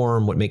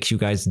platform, what makes you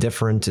guys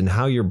different, and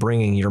how you're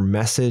bringing your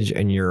message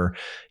and your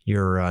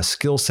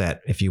skill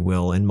set, if you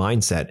will, and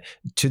mindset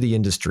to the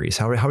industries.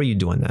 How are you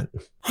doing that?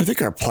 I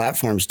think our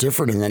platform's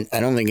different, and I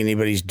don't think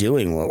anybody's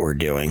doing what we're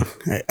doing.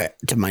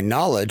 To my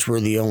knowledge, we're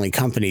the only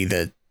company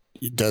that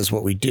does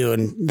what we do.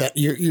 And that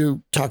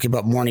you're talking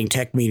about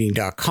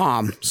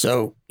morningtechmeeting.com.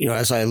 So,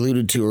 as I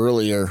alluded to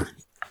earlier,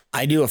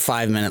 I do a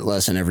 5-minute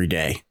lesson every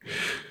day.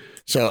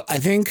 So I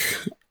think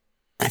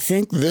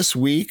this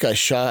week I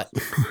shot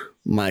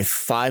my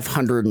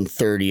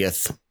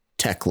 530th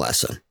tech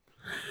lesson.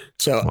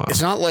 So wow.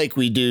 It's not like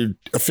we do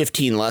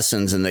 15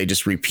 lessons and they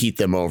just repeat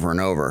them over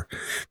and over.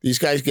 These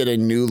guys get a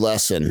new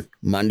lesson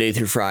Monday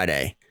through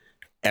Friday,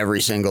 every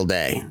single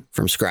day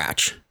from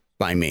scratch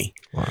by me.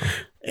 Wow.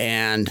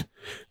 And,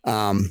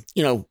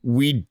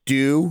 we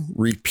do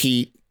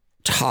repeat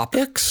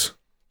topics,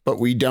 but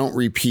we don't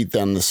repeat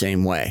them the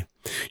same way.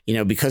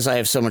 Because I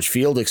have so much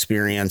field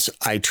experience,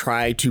 I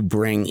try to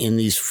bring in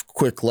these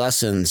quick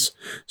lessons,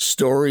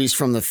 stories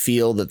from the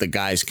field that the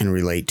guys can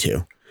relate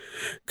to.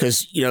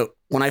 Because,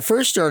 when I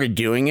first started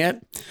doing it,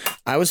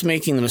 I was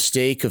making the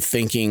mistake of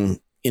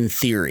thinking in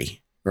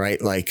theory.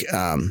 right? Like,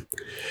 I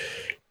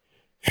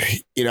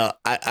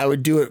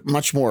would do it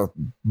much more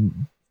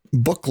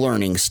book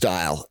learning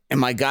style. And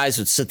my guys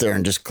would sit there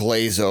and just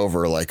glaze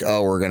over like,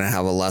 oh, we're going to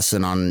have a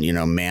lesson on,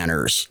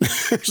 manners.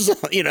 So,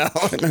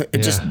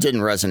 it just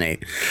didn't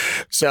resonate.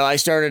 So I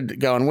started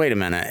going, wait a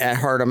minute, at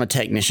heart, I'm a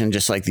technician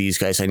just like these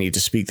guys. I need to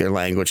speak their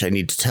language. I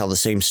need to tell the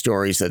same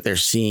stories that they're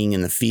seeing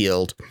in the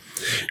field.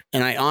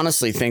 And I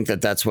honestly think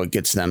that that's what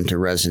gets them to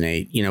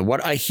resonate.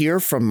 What I hear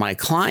from my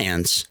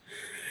clients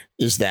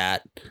is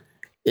that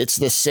it's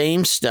the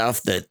same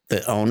stuff that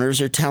the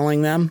owners are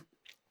telling them.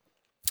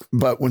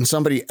 But when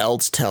somebody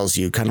else tells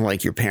you, kind of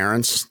like your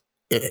parents,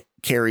 it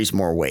carries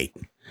more weight.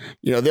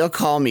 They'll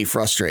call me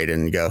frustrated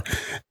and go,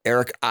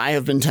 Eric, I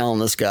have been telling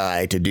this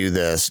guy to do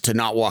this, to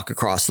not walk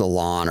across the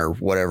lawn or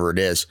whatever it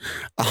is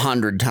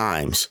 100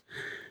 times.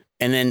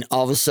 And then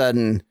all of a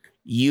sudden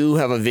you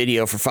have a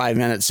video for 5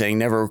 minutes saying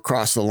never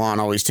cross the lawn,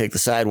 always take the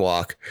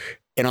sidewalk.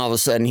 And all of a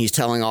sudden he's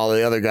telling all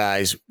the other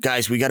guys,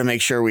 we got to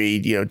make sure we,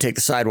 take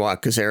the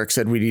sidewalk because Eric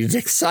said we need to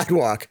take the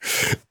sidewalk.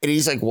 And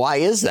he's like, why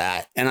is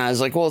that? And I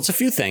was like, well, it's a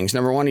few things.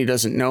 Number one, he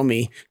doesn't know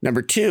me.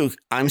 Number two,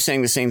 I'm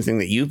saying the same thing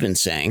that you've been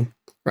saying.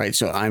 Right.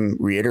 So I'm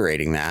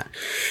reiterating that.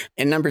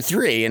 And number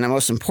three, and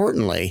most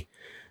importantly,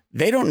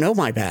 they don't know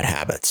my bad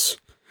habits.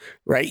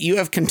 Right. You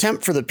have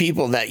contempt for the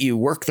people that you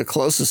work the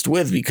closest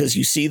with because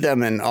you see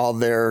them in all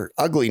their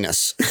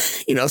ugliness,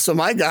 so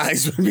my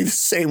guys would be the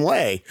same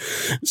way.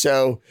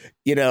 So,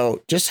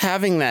 just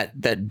having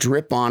that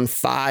drip on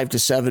 5 to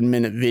 7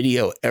 minute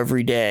video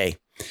every day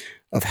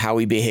of how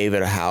we behave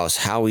at a house,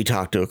 how we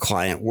talk to a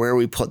client, where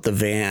we put the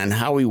van,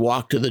 how we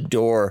walk to the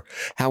door,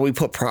 how we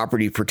put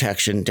property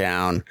protection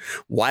down,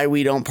 why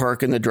we don't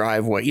park in the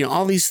driveway,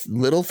 all these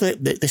little things,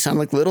 they sound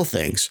like little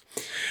things.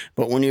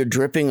 But when you're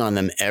dripping on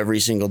them every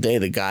single day,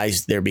 the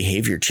guys, their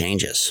behavior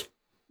changes.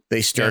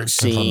 They start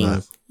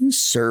seeing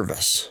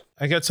service.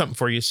 I got something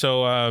for you.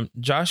 So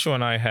Joshua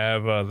and I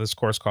have this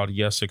course called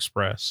Yes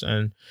Express,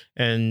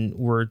 and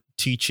we're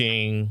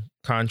teaching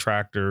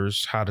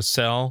contractors how to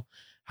sell,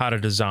 how to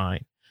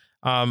design.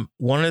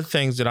 One of the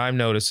things that I'm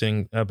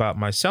noticing about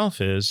myself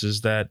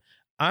is that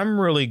I'm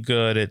really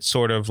good at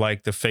sort of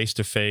like the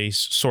face-to-face,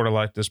 sort of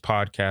like this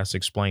podcast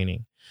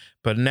explaining.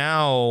 But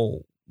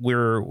now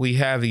we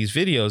have these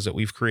videos that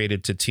we've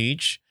created to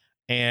teach.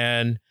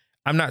 And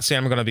I'm not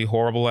saying I'm going to be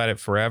horrible at it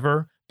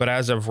forever, but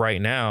as of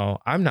right now,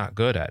 I'm not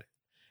good at it.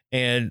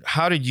 And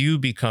how did you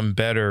become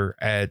better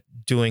at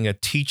doing a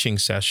teaching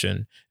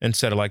session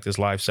instead of like this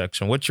live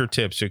section? What's your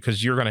tips?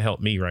 Because you're going to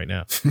help me right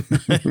now.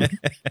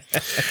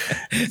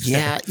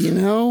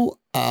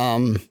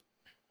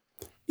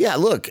 Yeah,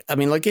 look, I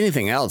mean, like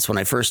anything else, when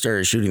I first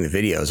started shooting the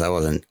videos, I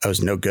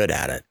was no good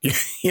at it,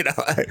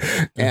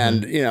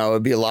 and,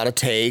 it'd be a lot of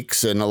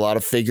takes and a lot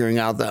of figuring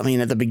out that,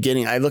 at the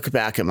beginning, I look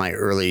back at my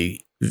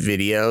early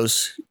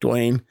videos,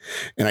 Dwayne,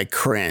 and I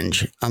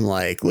cringe. I'm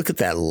like, look at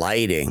that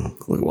lighting.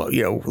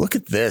 Look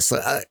at this.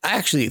 I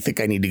actually think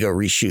I need to go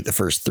reshoot the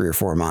first 3 or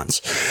 4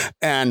 months.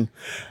 And,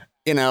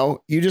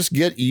 you just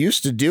get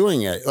used to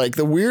doing it. Like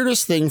the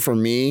weirdest thing for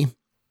me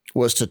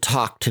was to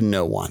talk to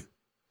no one.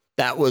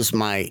 That was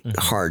my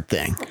hard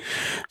thing.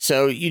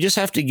 So you just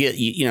have to get,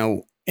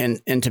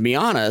 and to be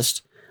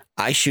honest,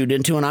 I shoot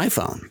into an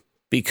iPhone.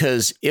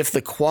 Because if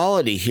the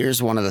quality,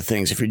 here's one of the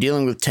things, if you're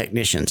dealing with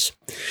technicians,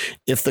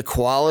 if the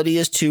quality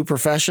is too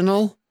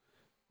professional,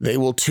 they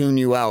will tune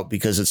you out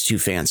because it's too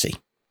fancy.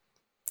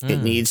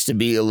 It needs to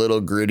be a little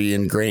gritty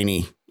and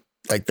grainy.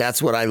 Like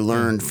that's what I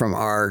learned from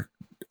our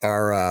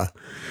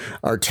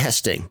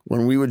testing.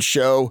 When we would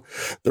show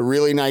the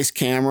really nice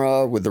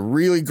camera with the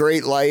really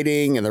great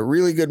lighting and a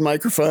really good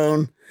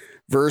microphone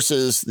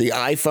versus the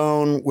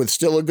iPhone with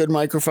still a good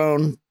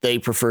microphone, they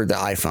preferred the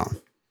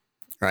iPhone.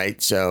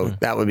 Right. So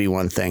that would be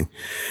one thing.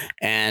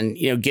 And,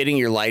 getting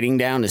your lighting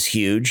down is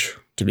huge,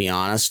 to be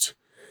honest.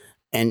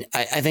 And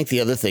I think the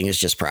other thing is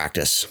just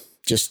practice.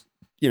 Just,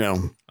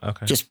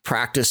 just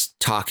practice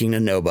talking to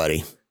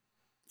nobody.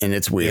 And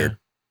it's weird.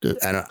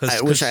 I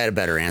wish I had a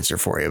better answer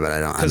for you, but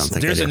I don't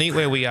think there's I do. A neat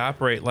way we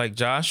operate. Like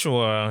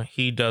Joshua,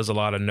 he does a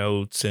lot of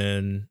notes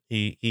and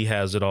he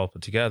has it all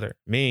put together.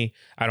 Me,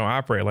 I don't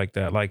operate like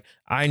that. Like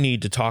I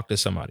need to talk to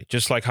somebody,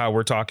 just like how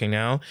we're talking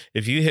now.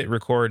 If you hit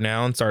record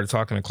now and started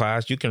talking to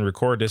class, you can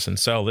record this and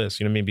sell this.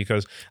 You know what I mean?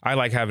 Because I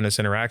like having this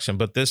interaction.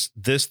 But this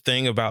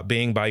thing about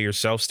being by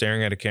yourself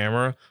staring at a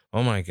camera,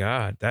 oh my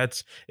God,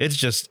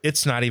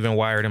 it's not even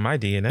wired in my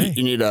DNA.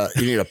 You need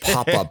a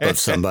pop up of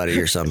somebody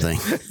or something.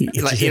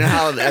 Like,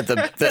 how at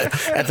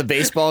the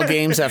baseball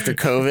games after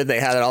COVID they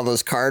had all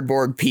those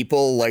cardboard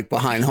people like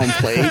behind home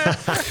plate.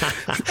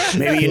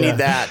 Maybe you need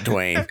that,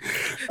 Dwayne.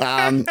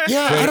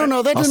 I don't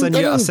know. I'll send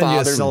you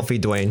a selfie,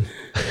 Dwayne.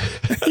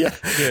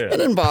 That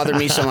didn't bother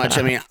me so much.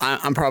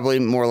 I'm probably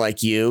more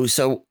like you.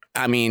 So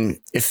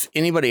if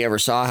anybody ever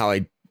saw how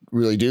I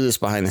really do this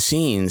behind the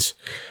scenes,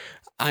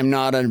 I'm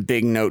not a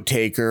big note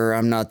taker.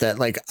 I'm not that,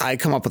 like, I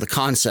come up with a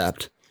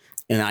concept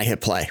and I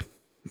hit play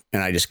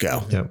and I just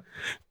go. Yep.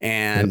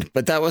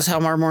 But that was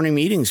how our morning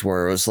meetings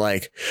were. It was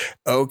like,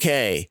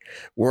 okay,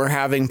 we're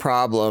having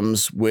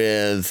problems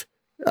with,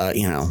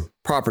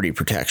 property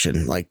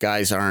protection. Like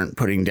guys aren't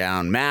putting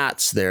down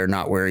mats. They're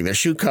not wearing their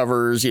shoe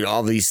covers,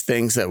 all these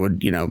things that would,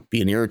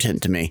 be an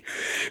irritant to me.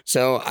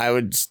 So I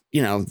would,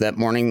 that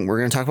morning we're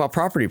going to talk about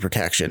property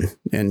protection,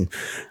 and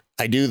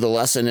I do the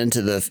lesson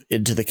into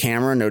the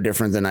camera, no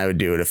different than I would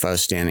do it if I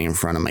was standing in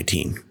front of my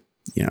team.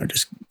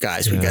 Just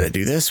guys, we got to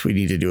do this. We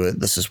need to do it.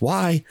 This is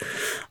why.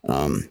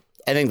 I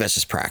think that's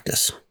just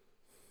practice.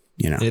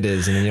 It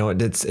is.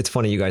 And it's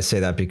funny you guys say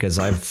that, because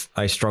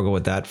I struggle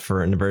with that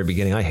in the very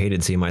beginning. I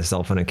hated seeing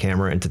myself on a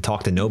camera, and to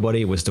talk to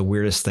nobody was the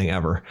weirdest thing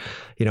ever,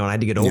 and I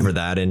had to get over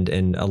that.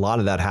 And a lot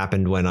of that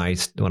happened when I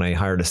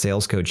hired a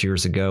sales coach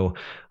years ago.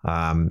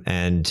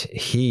 And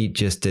he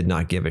just did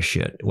not give a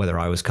shit whether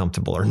I was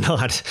comfortable or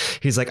not.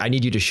 He's like, I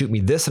need you to shoot me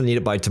this, and I need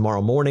it by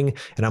tomorrow morning.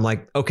 And I'm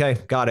like, okay,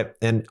 got it.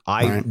 And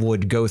I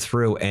would go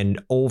through and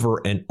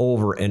over and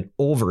over and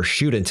over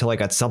shoot until I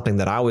got something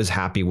that I was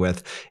happy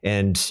with.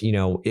 And,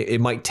 it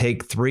might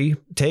take 3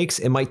 takes.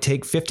 It might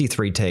take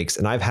 53 takes.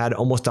 And I've had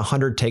almost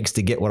 100 takes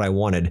to get what I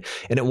wanted.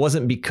 And it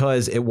wasn't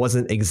because it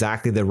wasn't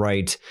exactly the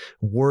right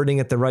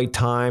wording at the right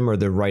time or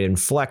the right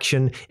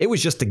inflection. It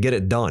was just to get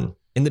it done.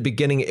 In the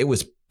beginning, it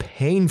was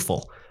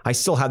painful. I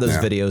still have those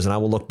videos, and I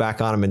will look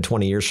back on them in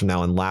 20 years from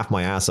now and laugh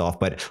my ass off,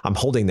 but I'm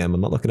holding them.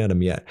 I'm not looking at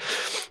them yet.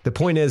 The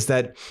point is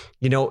that,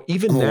 even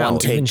now,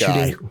 even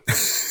shooting.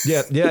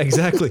 Yeah,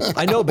 exactly.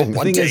 I know, but the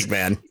thing is,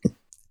 man.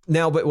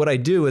 Now, but what I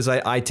do is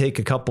I take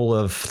a couple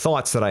of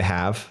thoughts that I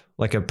have,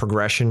 like a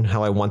progression,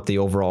 how I want the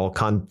overall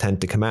content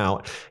to come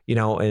out,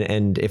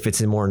 and if it's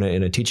in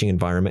a teaching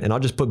environment, and I'll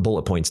just put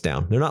bullet points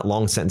down. They're not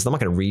long sentences. I'm not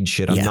going to read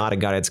shit. I'm not a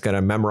guy that's going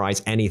to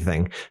memorize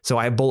anything. So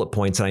I have bullet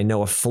points, and I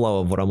know a flow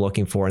of what I'm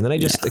looking for. And then I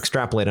just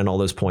extrapolate on all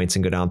those points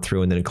and go down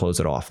through and then close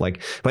it off. But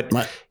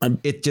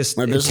it takes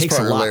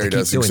a lot Larry to keep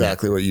does doing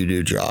exactly what you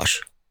do,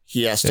 Josh.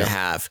 He has to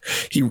have,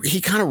 he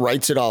kind of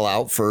writes it all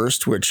out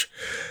first, which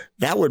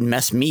that would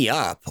mess me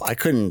up. I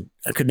could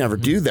never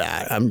do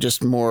that. I'm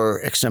just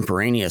more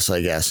extemporaneous,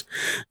 I guess.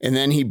 And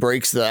then he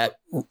breaks that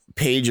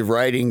page of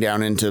writing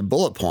down into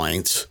bullet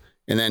points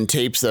and then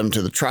tapes them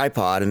to the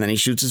tripod, and then he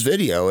shoots his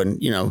video.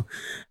 And,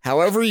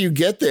 however you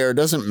get there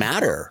doesn't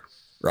matter,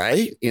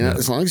 right?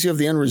 As long as you have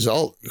the end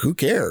result, who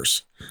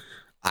cares?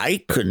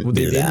 I couldn't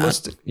do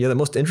that. The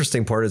most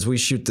interesting part is we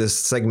shoot this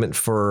segment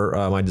for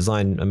my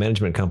design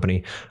management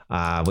company.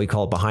 We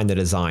call it Behind the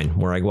Design,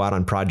 where I go out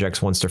on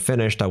projects once they're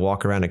finished. I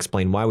walk around,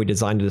 explain why we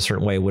designed it a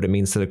certain way, what it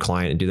means to the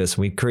client, and do this.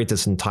 And we create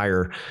this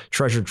entire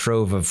treasure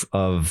trove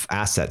of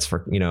assets for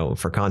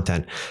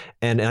content.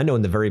 And I know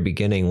in the very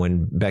beginning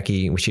when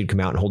Becky, she'd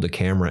come out and hold the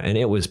camera, and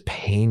it was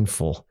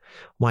painful.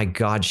 My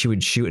God, she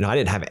would shoot, and I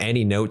didn't have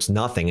any notes,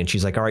 nothing. And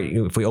she's like, all right,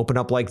 if we open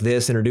up like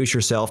this, introduce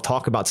yourself,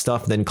 talk about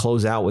stuff, then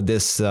close out with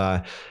this,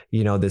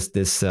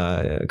 this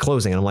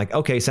closing. And I'm like,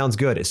 okay, sounds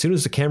good. As soon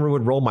as the camera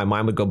would roll, my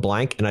mind would go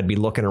blank, and I'd be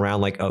looking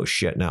around like, oh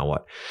shit, now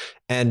what?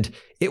 And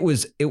it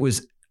was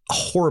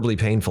horribly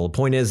painful. The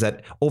point is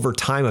that over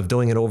time of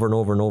doing it over and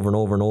over and over and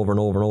over and over and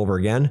over and over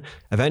again,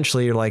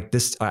 eventually you're like,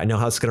 this, I know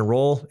how it's going to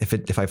roll.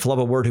 If I flub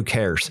a word, who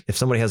cares? If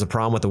somebody has a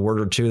problem with a word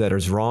or two that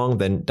is wrong,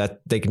 then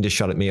that they can just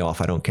shut me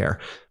off. I don't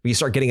care. But you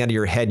start getting out of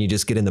your head and you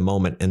just get in the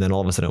moment, and then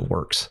all of a sudden it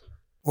works.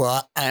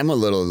 Well, I'm a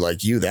little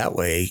like you that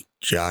way,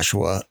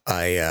 Joshua.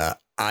 I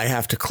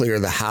have to clear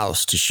the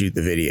house to shoot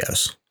the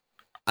videos.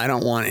 I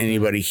don't want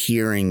anybody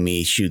hearing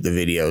me shoot the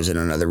videos in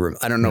another room.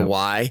 I don't know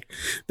why.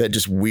 That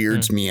just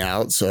weirds me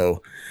out.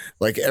 So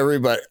like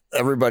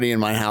everybody in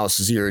my house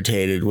is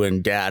irritated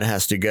when Dad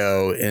has to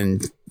go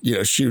and,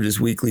 shoot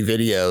his weekly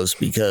videos,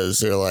 because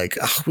they're like,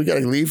 oh, we got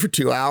to leave for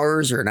 2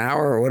 hours or an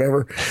hour or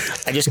whatever.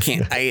 I just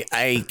can't.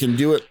 I can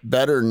do it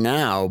better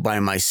now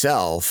by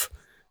myself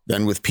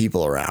than with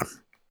people around.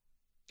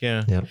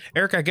 Yeah.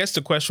 Eric, I guess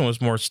the question was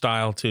more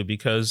style too,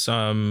 because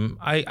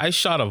I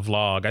shot a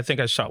vlog. I think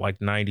I shot like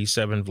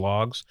 97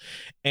 vlogs,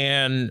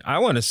 and I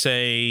want to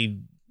say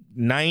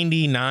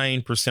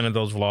 99% of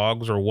those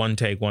vlogs are one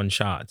take, one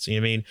shots. You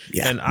know what I mean?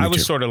 Yeah, and I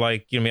was sort of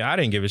like, I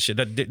didn't give a shit.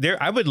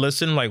 I would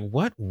listen like,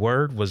 what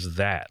word was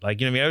that?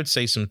 Like, I would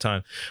say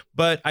sometime.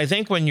 But I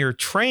think when you're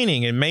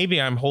training, and maybe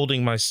I'm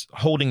holding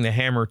the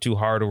hammer too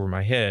hard over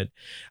my head,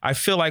 I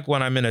feel like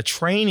when I'm in a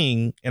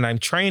training and I'm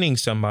training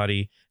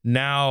somebody,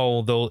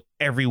 now though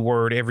every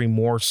word, every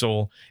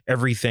morsel,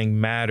 everything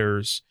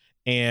matters.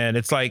 And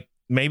it's like,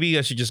 maybe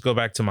I should just go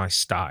back to my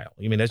style.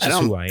 That's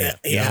just who I am.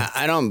 Yeah,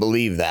 I don't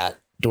believe that,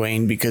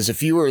 Dwayne, because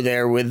if you were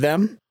there with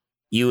them,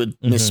 you would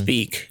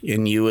misspeak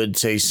and you would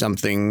say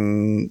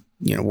something,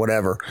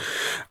 whatever.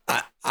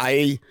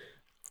 I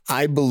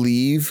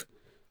believe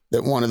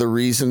that one of the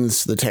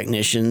reasons the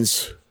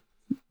technicians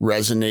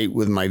resonate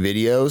with my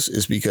videos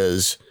is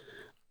because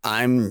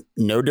I'm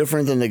no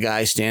different than the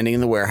guy standing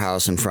in the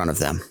warehouse in front of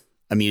them.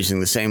 I'm using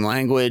the same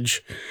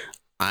language.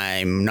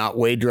 I'm not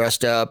way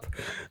dressed up.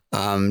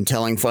 I'm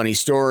telling funny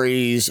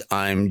stories.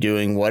 I'm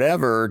doing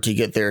whatever to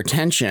get their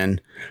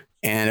attention.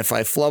 And if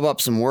I flub up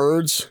some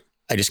words,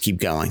 I just keep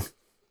going.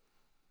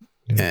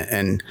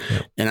 And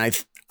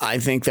I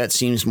think that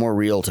seems more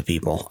real to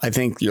people. I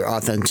think your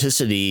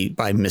authenticity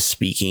by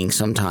misspeaking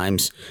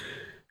sometimes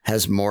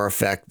has more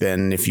effect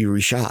than if you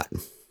reshot.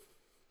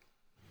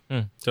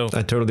 So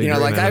I totally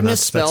agree, like man. I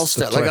misspell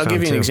stuff. Like I'll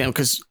give you an example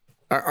because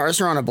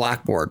ours are on a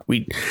blackboard.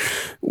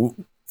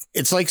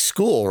 It's like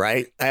school,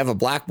 right? I have a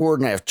blackboard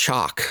and I have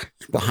chalk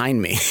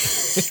behind me.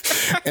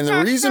 And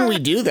the reason we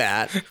do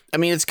that, I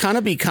mean, it's kind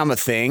of become a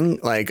thing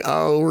like,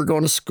 oh, we're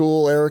going to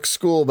school, Eric's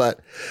school. But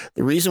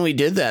the reason we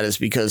did that is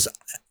because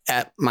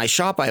at my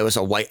shop, I'm a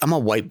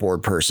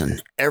whiteboard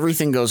person.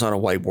 Everything goes on a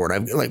whiteboard.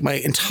 I've like my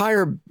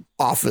entire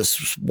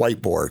office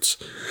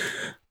whiteboards,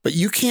 but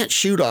you can't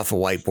shoot off a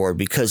whiteboard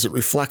because it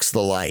reflects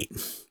the light.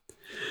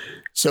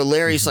 So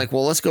Larry's like,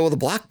 well, let's go with a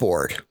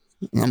blackboard.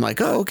 And I'm like,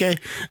 oh, okay.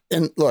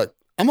 And look,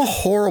 I'm a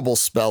horrible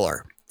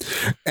speller.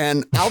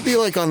 And I'll be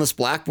like on this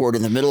blackboard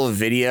in the middle of a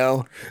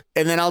video,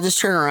 and then I'll just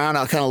turn around.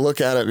 I'll kind of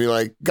look at it and be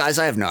like, guys,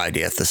 I have no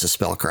idea if this is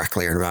spelled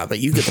correctly or not, but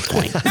you get the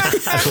point.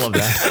 I love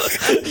that.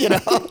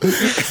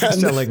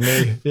 Sound like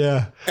me.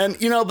 Yeah. And,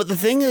 but the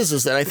thing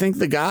is that I think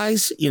the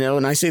guys,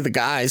 and I say the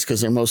guys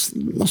because they're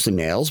mostly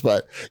males,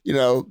 but,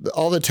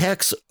 all the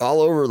techs all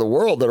over the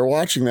world that are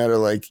watching that are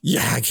like,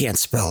 yeah, I can't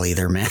spell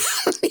either, man.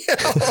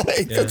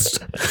 I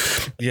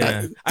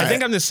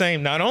think I'm the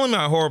same. Not only am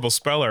I a horrible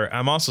speller,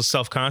 I'm also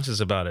self-conscious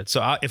about it.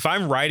 So if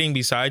I'm writing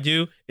beside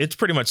you, it's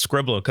pretty much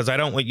scribble because I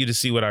don't want you to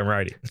see what I'm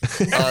writing.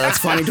 Oh, that's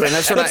funny, Dwayne.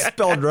 That's what I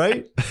spelled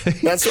right.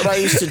 That's what I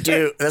used to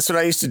do. That's what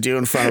I used to do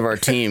in front of our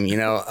team. We'd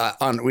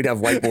have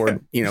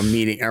whiteboard,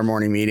 meeting, our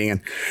morning meeting, and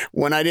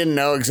when I didn't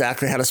know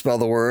exactly how to spell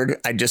the word,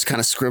 I'd just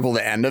kind of scribble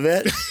the end of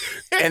it,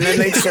 and then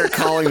they'd start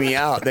calling me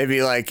out. They'd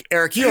be like,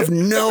 "Eric, you have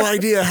no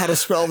idea how to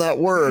spell that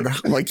word."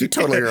 I'm like, "You're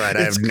totally right.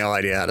 I have no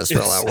idea how to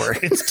spell that word."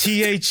 It's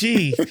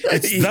THE.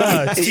 It's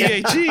the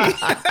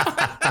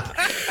THE.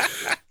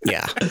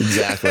 Yeah,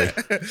 exactly.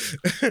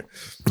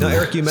 Now,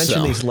 Eric, you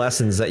mentioned these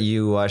lessons that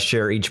you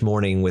share each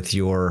morning with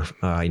your,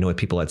 with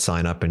people that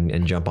sign up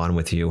and jump on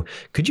with you.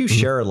 Could you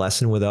share a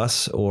lesson with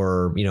us,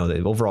 or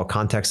the overall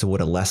context of what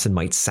a lesson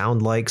might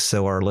sound like,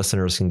 so our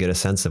listeners can get a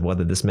sense of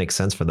whether this makes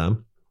sense for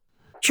them?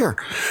 Sure.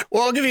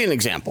 Well, I'll give you an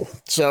example.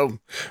 So,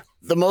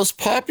 the most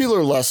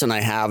popular lesson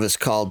I have is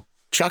called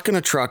 "Chuck in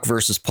a Truck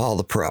versus Paul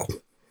the Pro."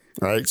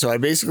 Right. So I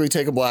basically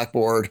take a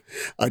blackboard,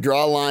 I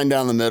draw a line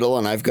down the middle,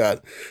 and I've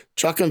got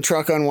Chuck and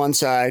Truck on one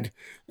side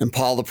and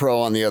Paul the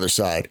Pro on the other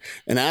side.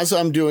 And as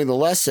I'm doing the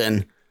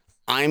lesson,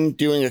 I'm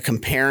doing a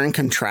compare and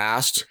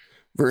contrast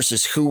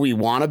versus who we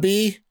want to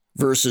be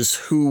versus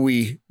who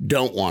we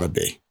don't want to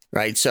be.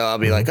 Right. So I'll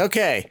be like,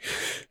 okay,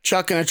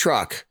 Chuck in a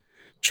Truck.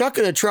 Chuck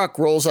in a Truck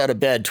rolls out of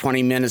bed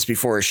 20 minutes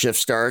before his shift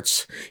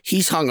starts.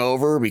 He's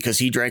hungover because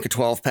he drank a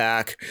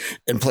 12-pack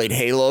and played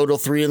Halo till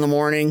 3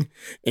 a.m.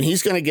 And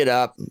he's going to get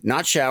up,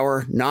 not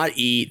shower, not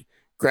eat,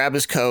 grab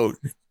his coat,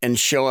 and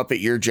show up at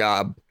your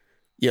job,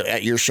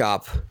 at your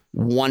shop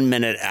 1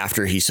 minute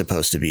after he's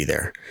supposed to be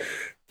there.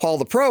 Paul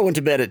the Pro went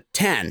to bed at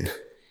 10.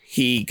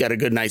 He got a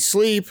good night's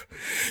sleep.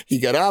 He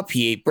got up,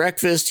 he ate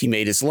breakfast, he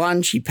made his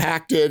lunch, he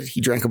packed it,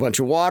 he drank a bunch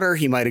of water.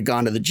 He might have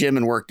gone to the gym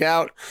and worked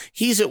out.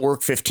 He's at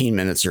work 15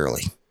 minutes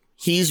early.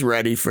 He's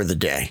ready for the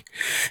day.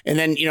 And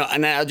then,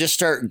 and I'll just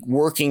start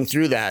working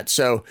through that.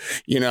 So,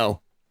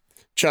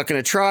 Chuck in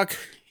a Truck,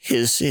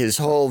 his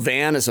whole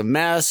van is a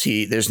mess.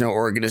 There's no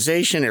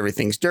organization.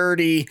 Everything's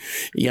dirty,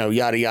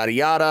 yada, yada,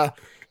 yada.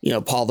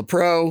 Paul the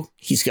Pro,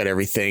 he's got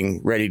everything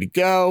ready to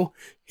go.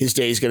 His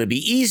day is going to be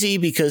easy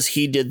because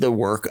he did the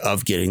work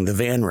of getting the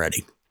van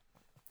ready.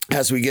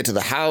 As we get to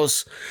the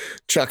house,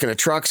 Chuck in a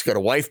Truck's got a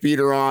wife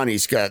beater on.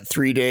 He's got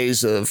 3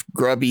 days of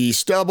grubby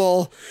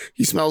stubble.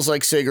 He smells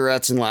like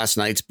cigarettes and last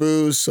night's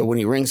booze. So when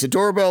he rings the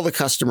doorbell, the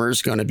customer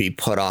is going to be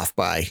put off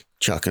by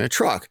Chuck in a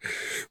Truck.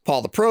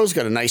 Paul the Pro's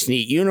got a nice,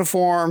 neat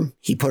uniform.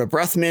 He put a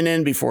breath mint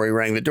in before he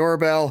rang the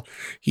doorbell.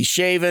 He's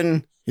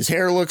shaven. His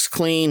hair looks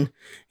clean.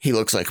 He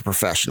looks like a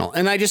professional.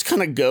 And I just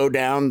kind of go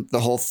down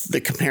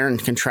the compare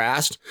and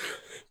contrast.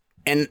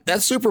 And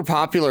that's super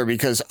popular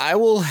because I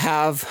will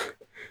have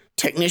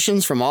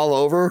technicians from all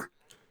over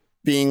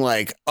being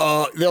like,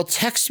 oh, they'll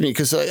text me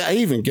because I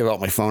even give out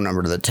my phone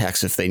number to the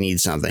techs if they need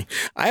something.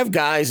 I have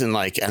guys in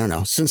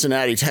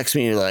Cincinnati text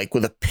me like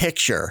with a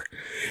picture.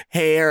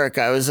 Hey, Eric,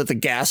 I was at the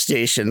gas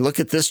station.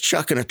 Look at this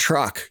Chuck in a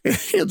Truck.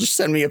 He'll just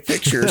send me a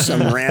picture of some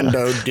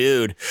rando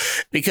dude.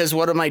 Because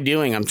what am I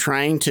doing? I'm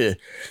trying to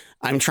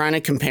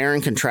compare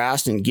and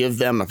contrast and give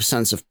them a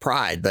sense of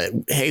pride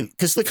that, hey,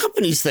 because the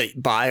companies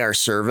that buy our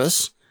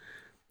service,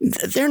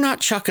 they're not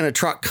Chuck in a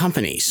Truck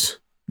companies.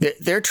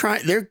 They're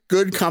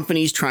good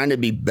companies trying to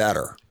be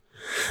better.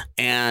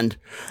 And,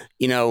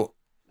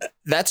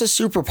 that's a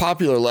super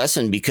popular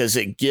lesson because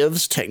it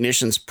gives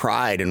technicians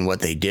pride in what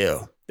they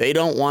do. They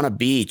don't want to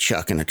be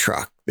Chuck in a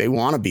Truck. They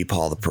want to be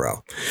Paul the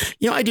Pro.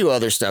 I do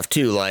other stuff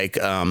too. Like,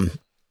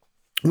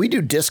 we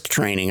do DISC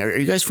training. Are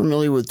you guys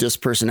familiar with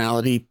DISC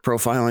personality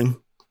profiling?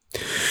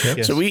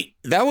 Yep. So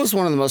that was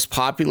one of the most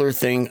popular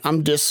thing.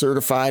 I'm DISC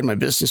certified. My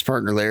business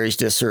partner, Larry's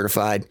DISC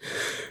certified.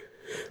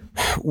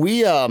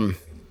 We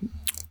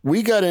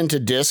got into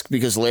DISC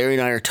because Larry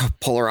and I are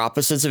polar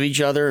opposites of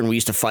each other, and we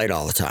used to fight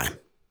all the time.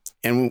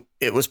 And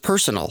it was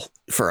personal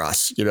for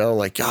us, you know,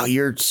 like, oh,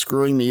 you're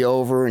screwing me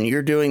over and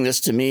you're doing this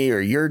to me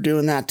or you're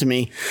doing that to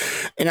me.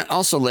 And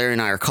also Larry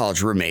and I are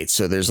college roommates.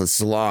 So there's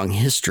this long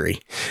history.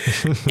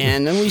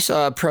 And then we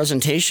saw a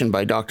presentation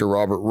by Dr.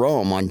 Robert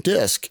Rome on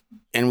DISC.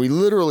 And we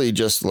literally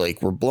just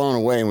like were blown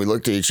away and we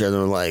looked at each other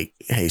and were like,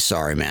 hey,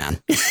 sorry,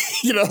 man.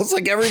 You know, it's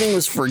like everything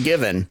was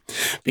forgiven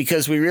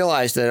because we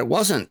realized that it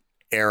wasn't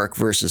Eric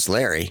versus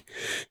Larry.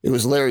 It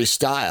was Larry's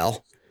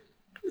style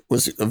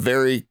was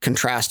very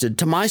contrasted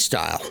to my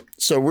style.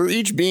 So we're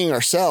each being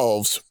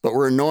ourselves, but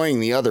we're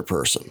annoying the other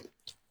person.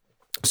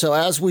 So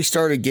as we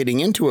started getting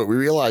into it, we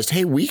realized,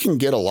 hey, we can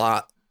get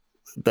along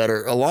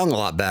a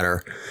lot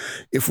better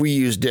if we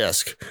use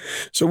DISC.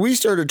 So we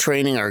started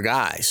training our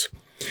guys.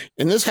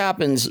 And this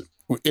happens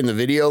in the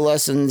video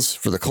lessons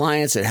for the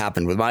clients. It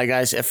happened with my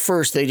guys. At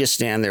first, they just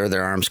stand there with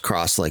their arms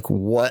crossed, like,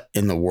 what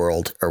in the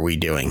world are we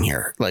doing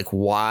here? Like,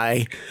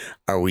 why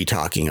are we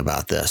talking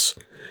about this?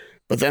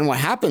 But then what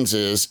happens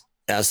is,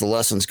 as the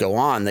lessons go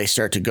on, they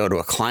start to go to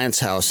a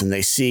client's house and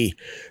they see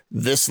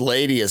this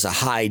lady is a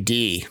high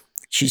D.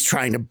 She's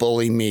trying to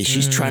bully me.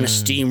 She's trying to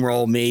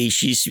steamroll me.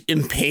 She's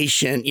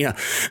impatient, you know.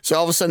 So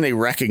all of a sudden they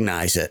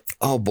recognize it.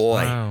 Oh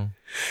boy. Wow.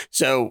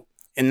 So,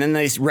 and then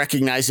they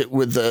recognize it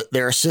with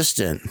their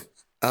assistant.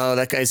 Oh,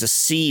 that guy's a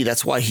C.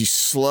 That's why he's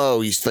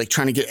slow. He's like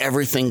trying to get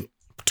everything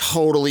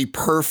totally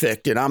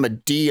perfect. And I'm a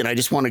D and I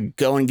just want to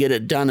go and get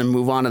it done and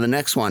move on to the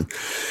next one.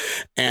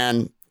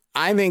 And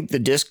I think the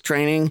DISC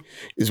training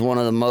is one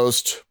of the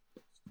most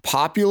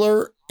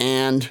popular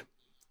and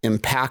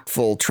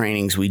impactful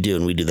trainings we do.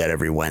 And we do that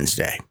every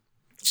Wednesday.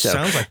 So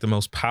sounds like the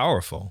most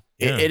powerful.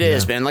 It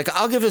is, man. Like,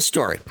 I'll give a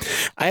story.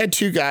 I had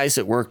two guys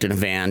that worked in a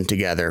van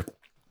together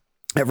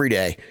every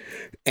day.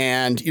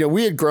 And, you know,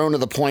 we had grown to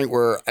the point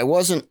where I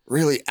wasn't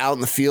really out in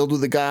the field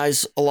with the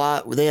guys a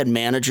lot. They had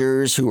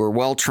managers who were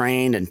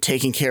well-trained and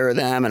taking care of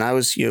them. And I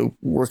was, you know,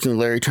 working with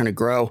Larry, trying to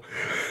grow.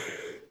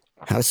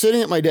 I was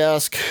sitting at my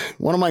desk.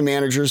 One of my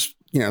managers,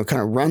 you know,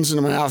 kind of runs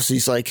into my office.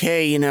 He's like,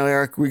 hey, you know,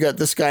 Eric, we got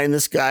this guy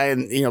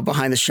and, you know,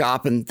 behind the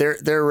shop and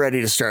they're ready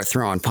to start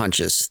throwing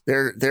punches.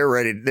 They're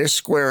ready. They're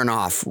squaring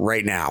off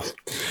right now.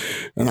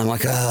 And I'm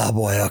like, oh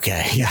boy.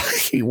 Okay. Yeah.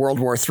 World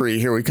War III.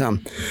 Here we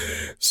come.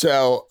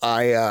 So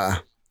I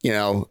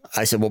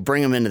said, well,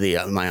 bring them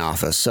into my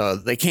office. So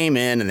they came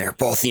in and they're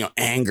both, you know,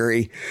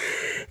 angry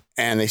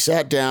and they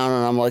sat down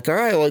and I'm like, all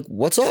right, like,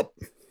 what's up?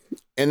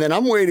 And then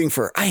I'm waiting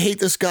for, I hate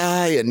this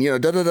guy. And, you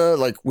know,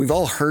 like we've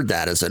all heard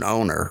that as an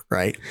owner.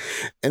 Right.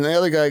 And the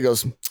other guy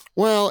goes,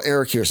 well,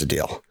 Eric, here's the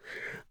deal.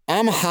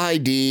 I'm a high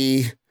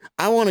D.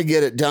 I want to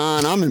get it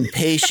done. I'm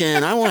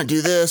impatient. I want to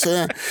do this.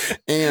 And,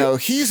 you know,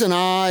 he's an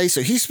I.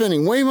 So he's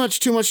spending way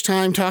too much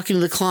time talking to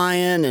the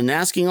client and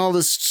asking all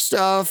this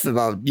stuff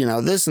about, you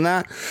know, this and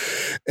that.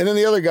 And then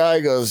the other guy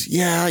goes,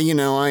 yeah, you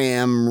know, I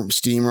am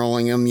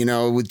steamrolling him, you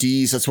know, with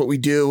D's. That's what we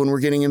do when we're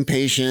getting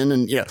impatient.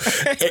 And, you know,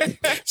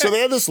 so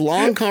they had this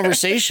long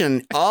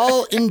conversation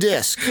all in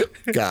DISC,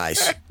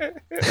 guys.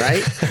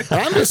 Right.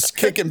 And I'm just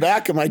kicking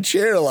back in my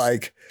chair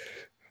like,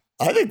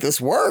 I think this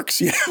works.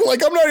 Yeah,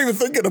 like I'm not even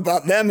thinking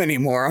about them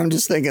anymore. I'm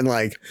just thinking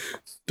like,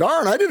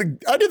 darn, I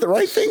did the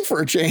right thing for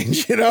a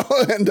change, you know?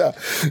 And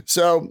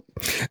so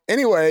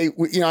anyway,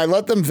 you know, I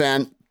let them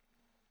vent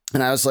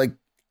and I was like,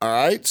 all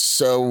right,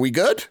 so we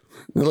good?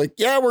 And they're like,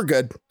 yeah, we're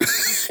good.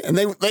 And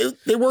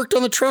they worked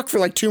on the truck for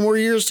like 2 more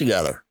years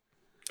together.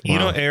 You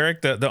know,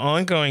 Eric, the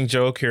ongoing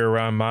joke here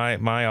around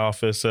my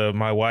office,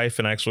 my wife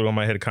and actually one of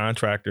my head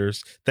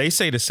contractors, they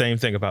say the same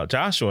thing about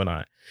Joshua and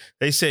I.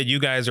 They said you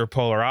guys are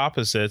polar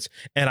opposites.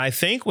 And I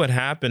think what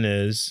happened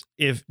is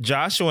if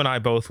Joshua and I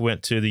both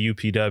went to the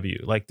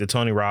UPW, like the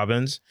Tony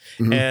Robbins,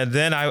 and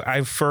then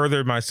I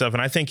furthered myself.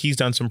 And I think he's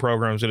done some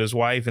programs with his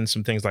wife and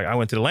some things like I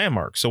went to the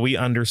Landmark. So we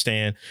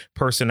understand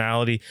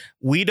personality.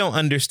 We don't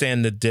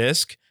understand the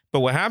DISC. But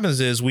what happens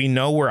is we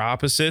know we're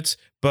opposites,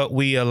 but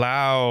we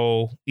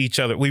allow each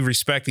other, we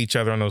respect each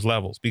other on those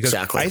levels. Because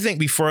I think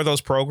before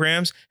those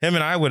programs, him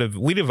and I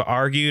we'd have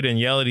argued and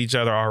yelled at each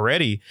other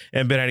already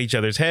and been at each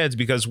other's heads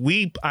because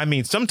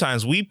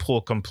sometimes we pull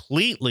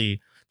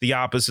completely the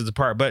opposites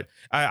apart. But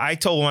I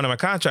told one of my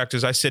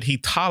contractors, I said, he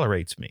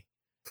tolerates me.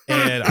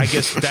 And I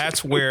guess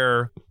that's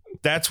where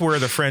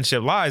the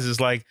friendship lies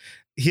is like,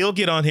 he'll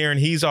get on here and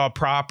he's all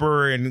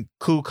proper and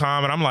cool,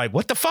 calm. And I'm like,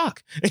 what the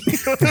fuck? You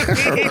know what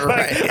I mean?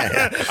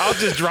 Like, I'll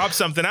just drop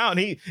something out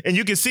and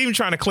you can see him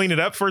trying to clean it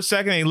up for a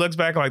second. And he looks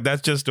back like,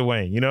 that's just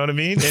Dwayne. You know what I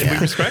mean? And we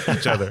respect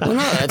each other. Well,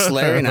 no, that's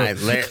Larry and I.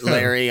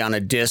 Larry on a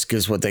DISC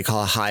is what they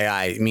call a high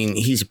I. I mean,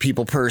 he's a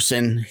people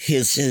person.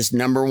 His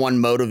number one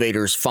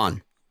motivator is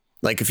fun.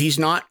 Like if he's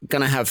not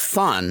going to have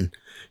fun,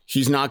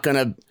 he's not going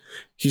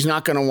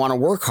to want to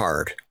work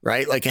hard,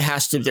 right? Like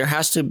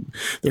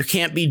there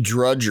can't be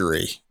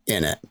drudgery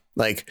in it.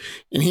 Like,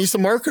 and he's the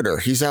marketer.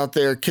 He's out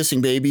there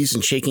kissing babies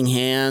and shaking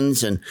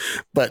hands.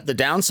 But the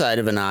downside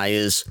of an I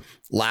is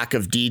lack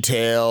of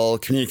detail.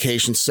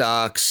 Communication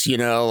sucks, you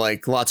know,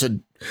 like lots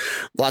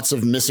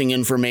of missing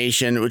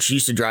information, which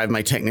used to drive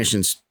my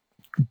technicians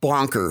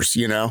bonkers,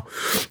 you know,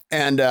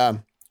 and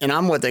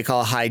I'm what they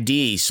call a high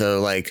D. So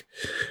like,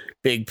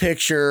 big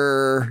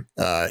picture,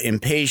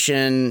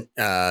 impatient,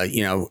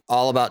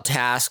 all about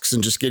tasks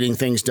and just getting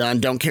things done.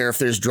 Don't care if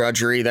there's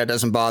drudgery. That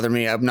doesn't bother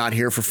me. I'm not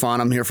here for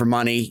fun. I'm here for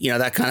money,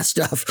 that kind of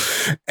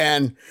stuff.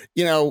 And,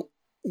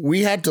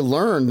 we had to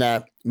learn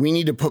that we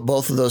need to put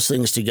both of those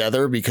things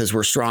together because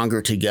we're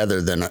stronger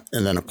together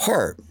than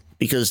apart.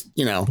 Because,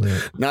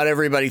 not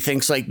everybody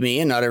thinks like me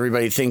and not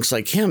everybody thinks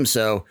like him.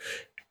 So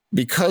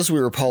because we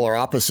were polar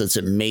opposites,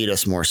 it made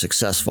us more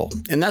successful.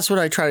 And that's what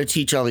I try to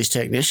teach all these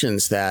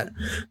technicians, that,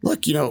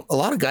 look, a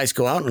lot of guys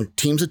go out in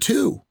teams of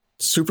 2.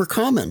 It's super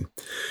common.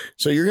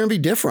 So you're going to be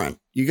different.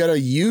 You got to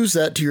use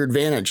that to your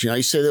advantage.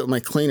 I say that with my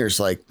cleaners,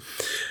 like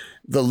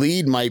the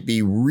lead might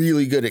be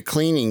really good at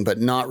cleaning, but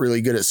not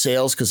really good at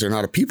sales because they're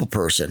not a people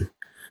person.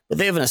 But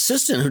they have an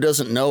assistant who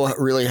doesn't know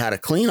really how to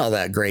clean all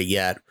that great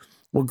yet.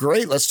 Well,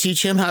 great. Let's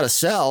teach him how to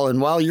sell.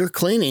 And while you're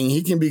cleaning,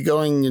 he can be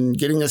going and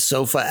getting a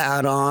sofa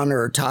add-on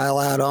or a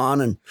tile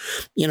add-on. And,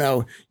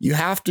 you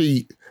have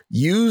to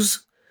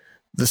use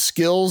the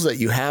skills that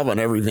you have on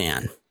every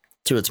van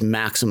to its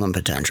maximum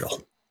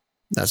potential.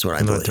 That's what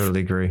I believe. I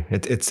totally agree.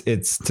 It's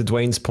to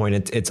Dwayne's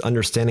point. It's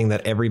understanding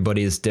that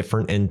everybody is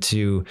different and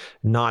to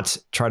not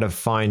try to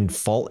find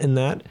fault in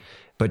that,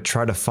 but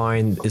try to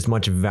find as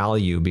much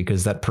value,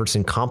 because that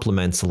person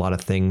complements a lot of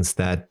things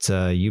that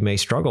you may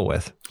struggle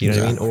with, what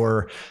I mean?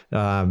 Or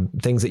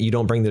things that you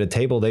don't bring to the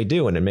table, they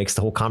do. And it makes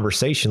the whole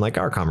conversation, like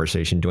our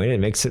conversation, Dwayne, it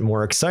makes it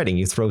more exciting.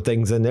 You throw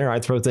things in there, I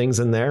throw things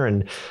in there.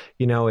 And,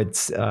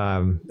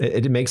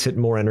 it makes it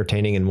more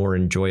entertaining and more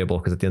enjoyable,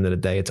 because at the end of the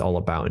day, it's all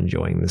about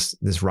enjoying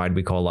this ride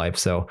we call life.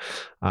 So,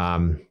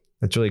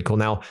 that's really cool.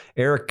 Now,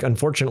 Eric,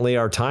 unfortunately,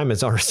 our time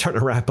is already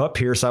starting to wrap up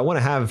here. So I want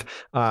to have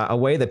a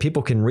way that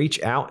people can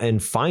reach out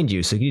and find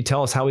you. So can you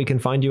tell us how we can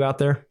find you out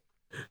there?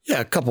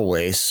 Yeah, a couple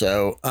ways.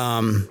 So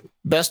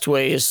best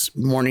way is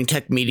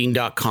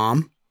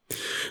morningtechmeeting.com.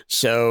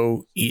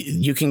 So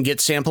you can get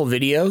sample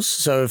videos.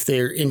 So if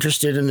they're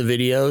interested in the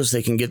videos,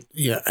 they can get,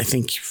 I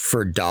think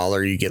for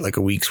 $1, you get like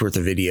a week's worth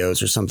of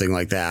videos or something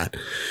like that.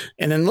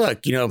 And then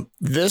look,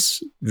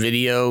 this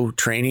video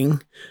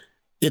training,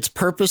 it's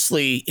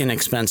purposely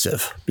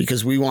inexpensive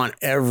because we want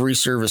every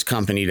service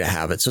company to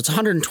have it. So it's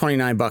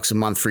 $129 a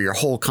month for your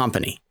whole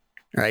company,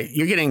 right?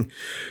 You're getting,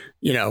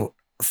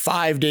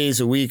 5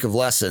 days a week of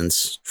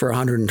lessons for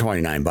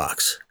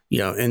 $129.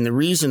 And the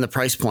reason the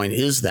price point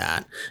is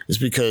that is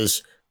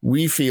because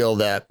we feel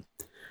that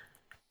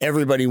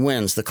everybody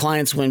wins. The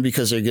clients win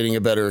because they're getting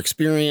a better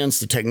experience.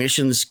 The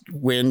technicians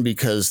win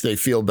because they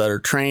feel better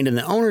trained, and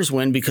the owners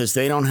win because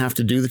they don't have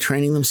to do the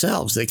training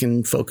themselves. They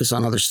can focus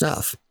on other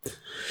stuff.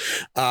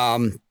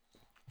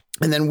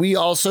 And then we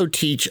also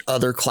teach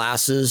other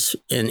classes,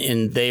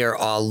 and they are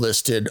all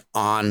listed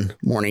on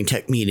Morning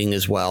Tech Meeting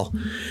as well.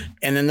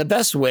 And then the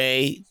best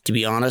way, to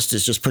be honest,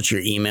 is just put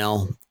your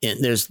email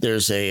in.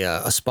 There's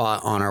a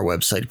spot on our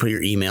website to put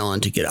your email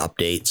in to get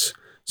updates.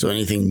 So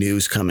anything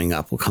news coming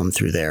up will come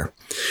through there.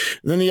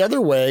 And then the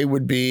other way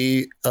would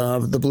be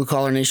the Blue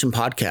Collar Nation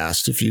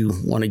podcast. If you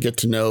want to get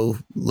to know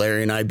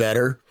Larry and I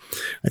better,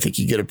 I think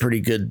you get a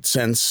pretty good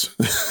sense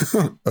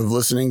of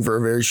listening for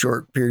a very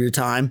short period of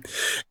time.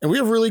 And we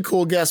have really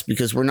cool guests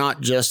because we're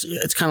not just,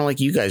 it's kind of like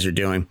you guys are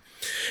doing.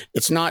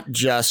 It's not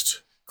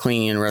just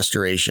cleaning and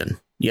restoration.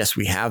 Yes,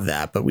 we have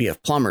that, but we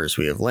have plumbers,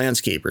 we have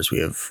landscapers, we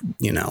have,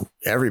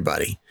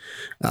 everybody.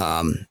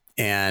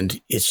 And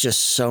it's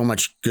just so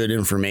much good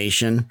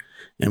information.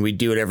 And we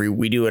do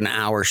an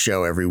hour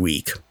show every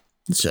week.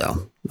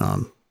 So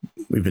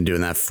we've been doing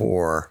that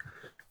for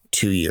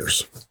 2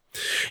 years.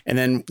 And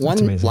then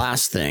one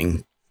last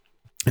thing,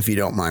 if you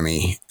don't mind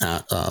me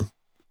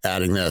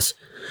adding this.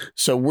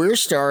 So we're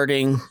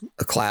starting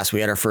a class. We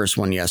had our first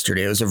one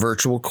yesterday. It was a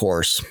virtual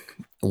course,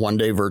 a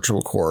 1-day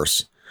virtual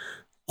course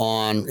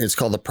it's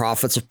called The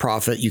Profits of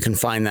Profit. You can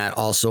find that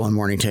also on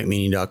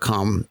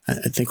morningtechmeeting.com.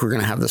 I think we're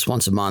going to have this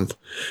once a month.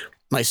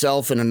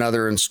 Myself and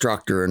another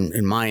instructor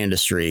in my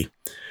industry,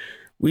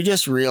 we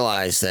just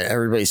realized that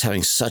everybody's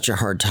having such a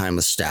hard time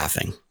with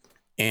staffing.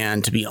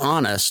 And to be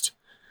honest,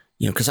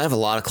 because I have a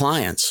lot of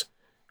clients,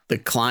 the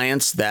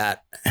clients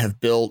that have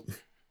built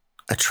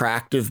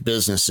attractive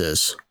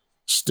businesses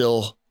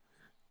still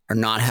are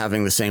not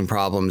having the same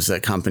problems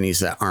that companies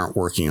that aren't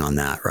working on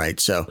that, right?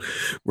 So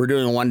we're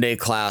doing a 1-day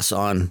class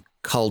on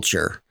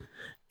culture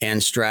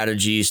and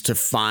strategies to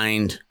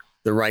find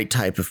the right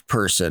type of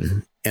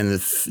person and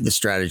the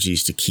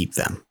strategies to keep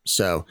them.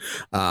 So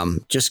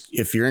just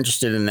if you're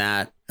interested in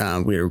that,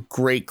 we had a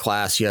great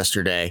class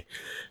yesterday,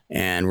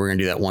 and we're going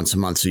to do that once a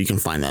month. So you can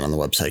find that on the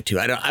website too.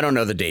 I don't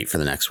know the date for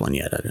the next one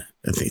yet.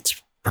 I think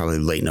it's probably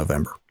late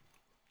November.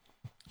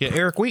 Yeah,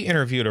 Eric, we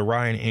interviewed a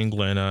Ryan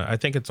England. I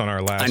think it's on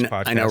our last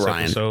podcast I know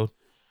Ryan. episode.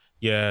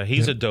 Yeah,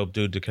 he's a dope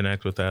dude to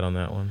connect with that on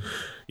that one.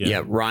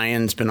 Yeah,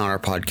 Ryan's been on our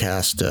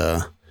podcast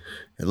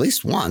at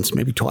least once,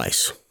 maybe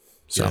twice.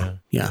 So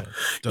yeah.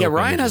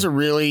 Ryan has a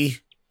really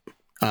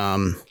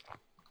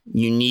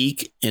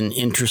unique and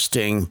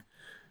interesting,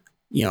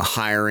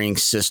 hiring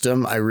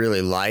system. I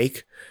really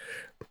like.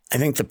 I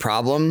think the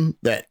problem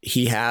that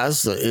he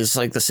has is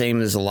like the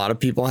same as a lot of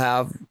people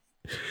have.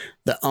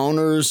 The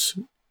owners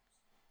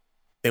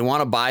they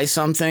want to buy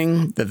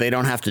something that they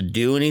don't have to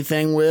do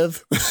anything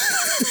with.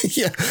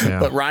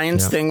 But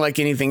Ryan's thing, like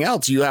anything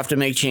else, you have to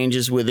make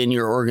changes within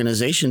your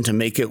organization to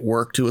make it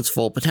work to its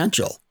full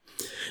potential.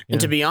 And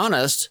to be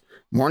honest,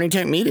 Morning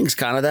Tech Meeting's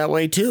kind of that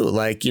way too.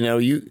 Like,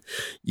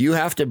 you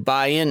have to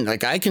buy in.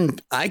 Like I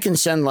can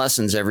send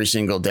lessons every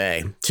single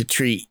day to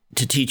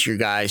teach your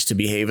guys to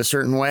behave a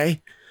certain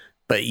way,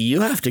 but you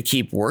have to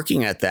keep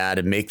working at that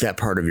and make that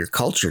part of your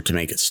culture to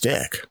make it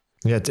stick.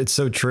 Yeah, it's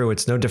so true.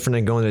 It's no different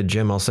than going to the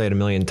gym. I'll say it a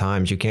million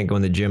times. You can't go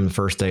in the gym the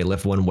first day,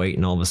 lift one weight,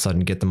 and all of a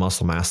sudden get the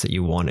muscle mass that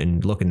you want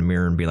and look in the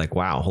mirror and be like,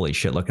 wow, holy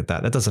shit, look at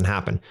that. That doesn't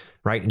happen,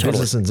 right? Totally.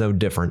 Business is no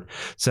different.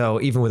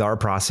 So even with our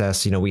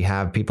process, we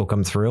have people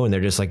come through and they're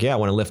just like, yeah, I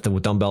want to lift the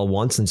dumbbell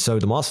once and sew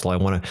the muscle. I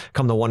want to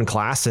come to one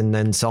class and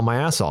then sell my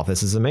ass off.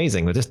 This is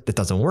amazing. But it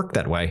doesn't work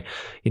that way.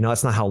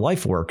 That's not how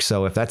life works.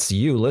 So if that's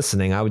you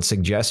listening, I would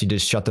suggest you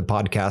just shut the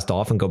podcast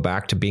off and go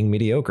back to being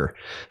mediocre.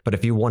 But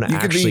if you want to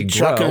actually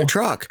grow, Chuck in a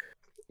truck.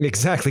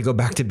 Exactly. Go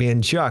back to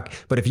being Chuck.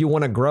 But if you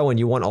want to grow and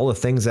you want all the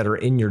things that are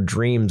in your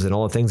dreams and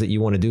all the things that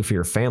you want to do for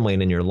your family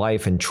and in your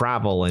life and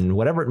travel and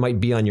whatever it might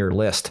be on your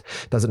list,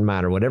 doesn't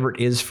matter. Whatever it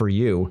is for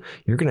you,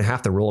 you're going to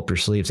have to roll up your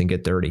sleeves and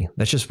get dirty.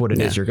 That's just what it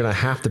is. You're going to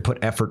have to put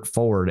effort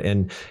forward.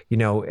 And,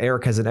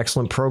 Eric has an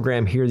excellent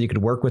program here that you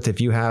could work with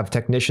if you have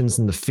technicians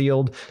in the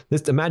field.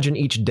 Just imagine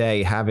each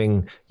day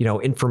having,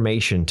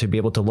 information to be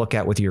able to look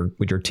at with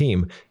your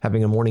team,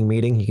 having a morning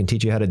meeting. He can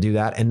teach you how to do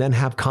that and then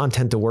have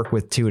content to work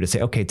with too, to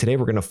say, okay, today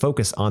we're going to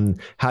focus on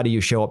how do you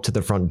show up to the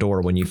front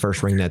door when you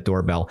first ring that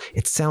doorbell.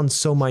 It sounds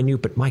so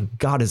minute, but my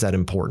God, is that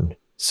important?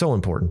 So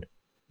important.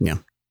 Yeah.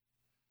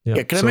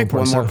 Can I make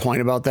one more point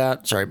about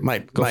that? Sorry, my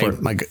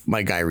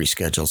guy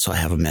rescheduled, so I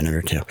have a minute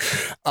or two.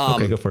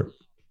 Okay, go for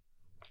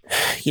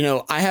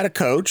it. I had a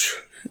coach.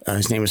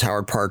 His name was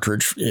Howard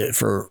Partridge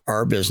for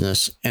our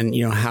business, and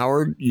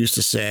Howard used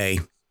to say,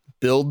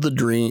 "Build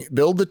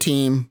the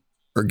team,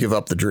 or give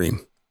up the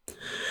dream."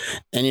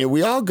 And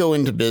we all go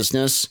into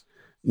business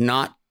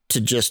not to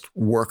just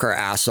work our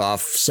ass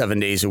off 7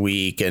 days a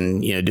week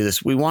and, do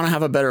this. We want to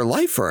have a better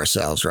life for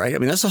ourselves, right? I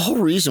mean, that's the whole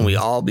reason we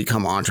all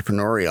become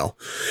entrepreneurial.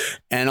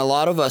 And a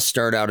lot of us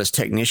start out as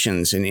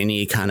technicians in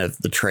any kind of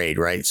the trade,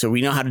 right? So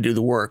we know how to do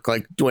the work.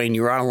 Like Dwayne,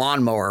 you're on a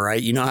lawnmower,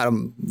 right? You know how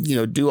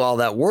to, do all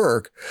that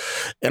work.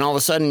 And all of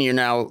a sudden you're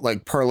now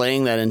like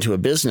parlaying that into a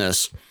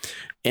business.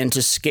 And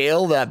to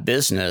scale that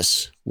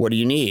business, what do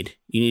you need?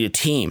 You need a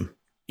team.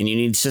 And you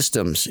need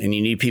systems and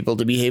you need people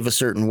to behave a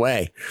certain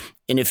way.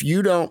 And if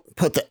you don't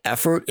put the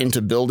effort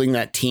into building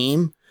that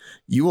team,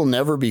 you will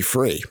never be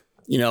free.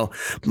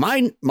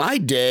 My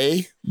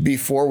day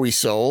before we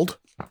sold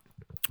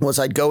was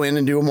I'd go in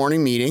and do a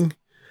morning meeting.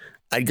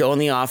 I'd go in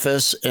the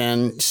office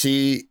and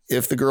see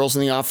if the girls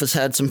in the office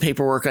had some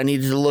paperwork I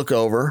needed to look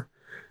over.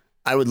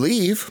 I would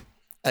leave.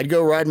 I'd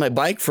go ride my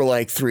bike for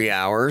like 3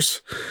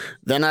 hours.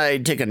 Then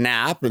I'd take a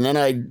nap and then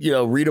I'd,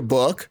 read a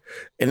book.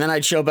 And then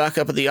I'd show back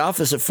up at the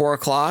office at 4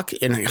 o'clock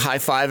and high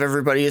five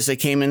everybody as they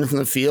came in from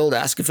the field,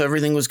 ask if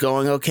everything was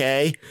going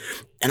okay.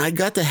 And I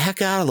got the heck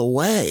out of the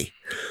way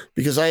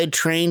because I had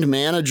trained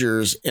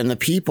managers and the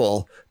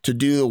people to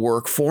do the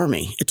work for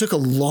me. It took a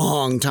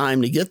long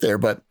time to get there,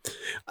 but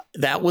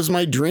that was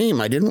my dream.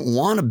 I didn't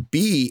want to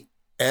be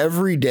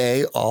every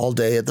day, all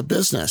day at the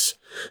business.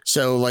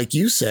 So like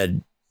you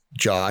said,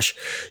 Josh,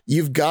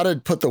 you've got to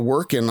put the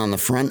work in on the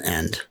front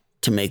end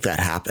to make that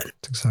happen.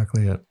 That's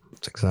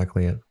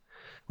exactly it.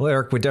 Well,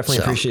 Eric, we definitely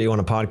appreciate you on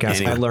a podcast.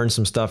 Anyway. I learned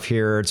some stuff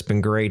here. It's been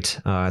great.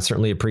 I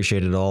certainly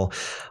appreciate it all.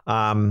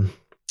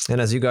 And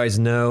as you guys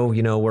know,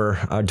 we're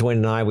Dwayne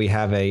and I, we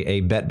have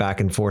a bet back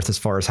and forth as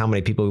far as how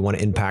many people we want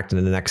to impact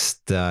in the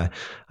next, I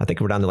think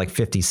we're down to like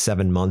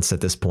 57 months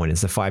at this point.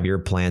 It's a 5-year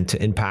plan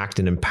to impact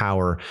and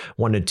empower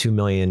 1 to 2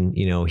 million,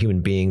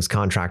 human beings,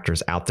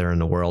 contractors out there in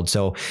the world.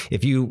 So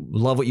if you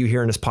love what you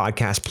hear in this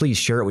podcast, please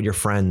share it with your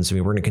friends. I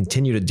mean, we're going to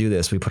continue to do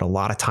this. We put a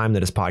lot of time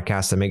into this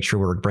podcast to make sure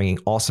we're bringing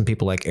awesome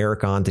people like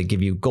Eric on to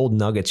give you gold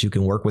nuggets you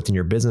can work with in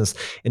your business,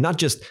 and not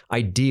just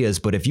ideas,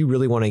 but if you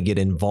really want to get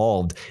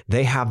involved,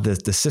 they have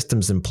the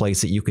systems in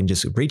place that you can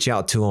just reach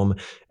out to them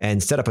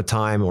and set up a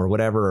time or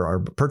whatever,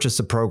 or purchase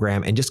a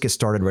program and just get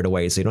started right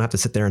away. So you don't have to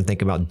sit there and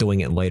think about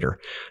doing it later.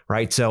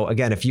 Right. So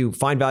again, if you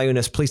find value in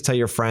this, please tell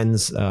your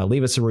friends,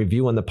 leave us a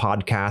review on the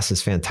podcast.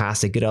 It's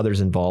fantastic. Get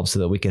others involved so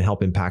that we can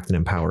help impact and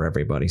empower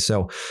everybody.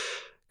 So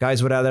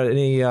guys, with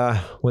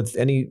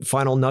any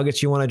final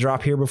nuggets you want to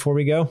drop here before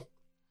we go?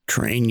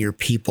 Train your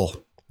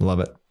people. Love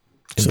it.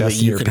 So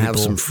that you can have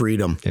some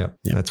freedom. Yeah.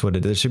 That's what it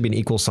is. There should be an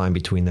equal sign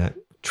between that.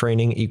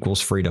 Training equals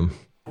freedom.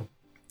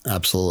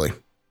 Absolutely.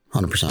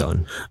 100%.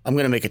 Done. I'm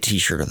going to make a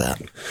t-shirt of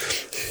that.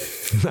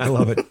 I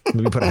love it.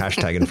 Maybe put a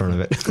hashtag in front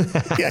of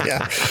it.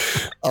 Yeah.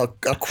 I'll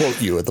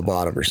quote you at the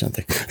bottom or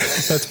something.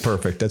 That's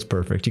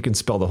perfect. You can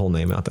spell the whole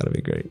name out. That'd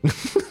be great.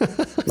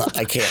 No,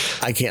 I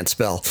can't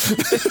spell.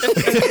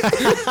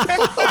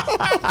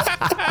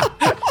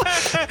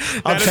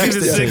 That'll be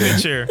the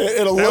signature.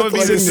 It'll look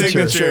like a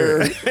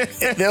signature.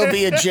 There'll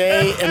be a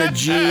J and a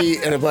G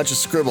and a bunch of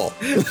scribble.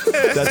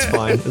 That's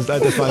fine.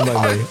 That's fine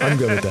by me. I'm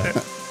good with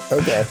that.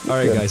 Okay. All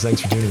right, guys.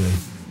 Thanks for tuning in.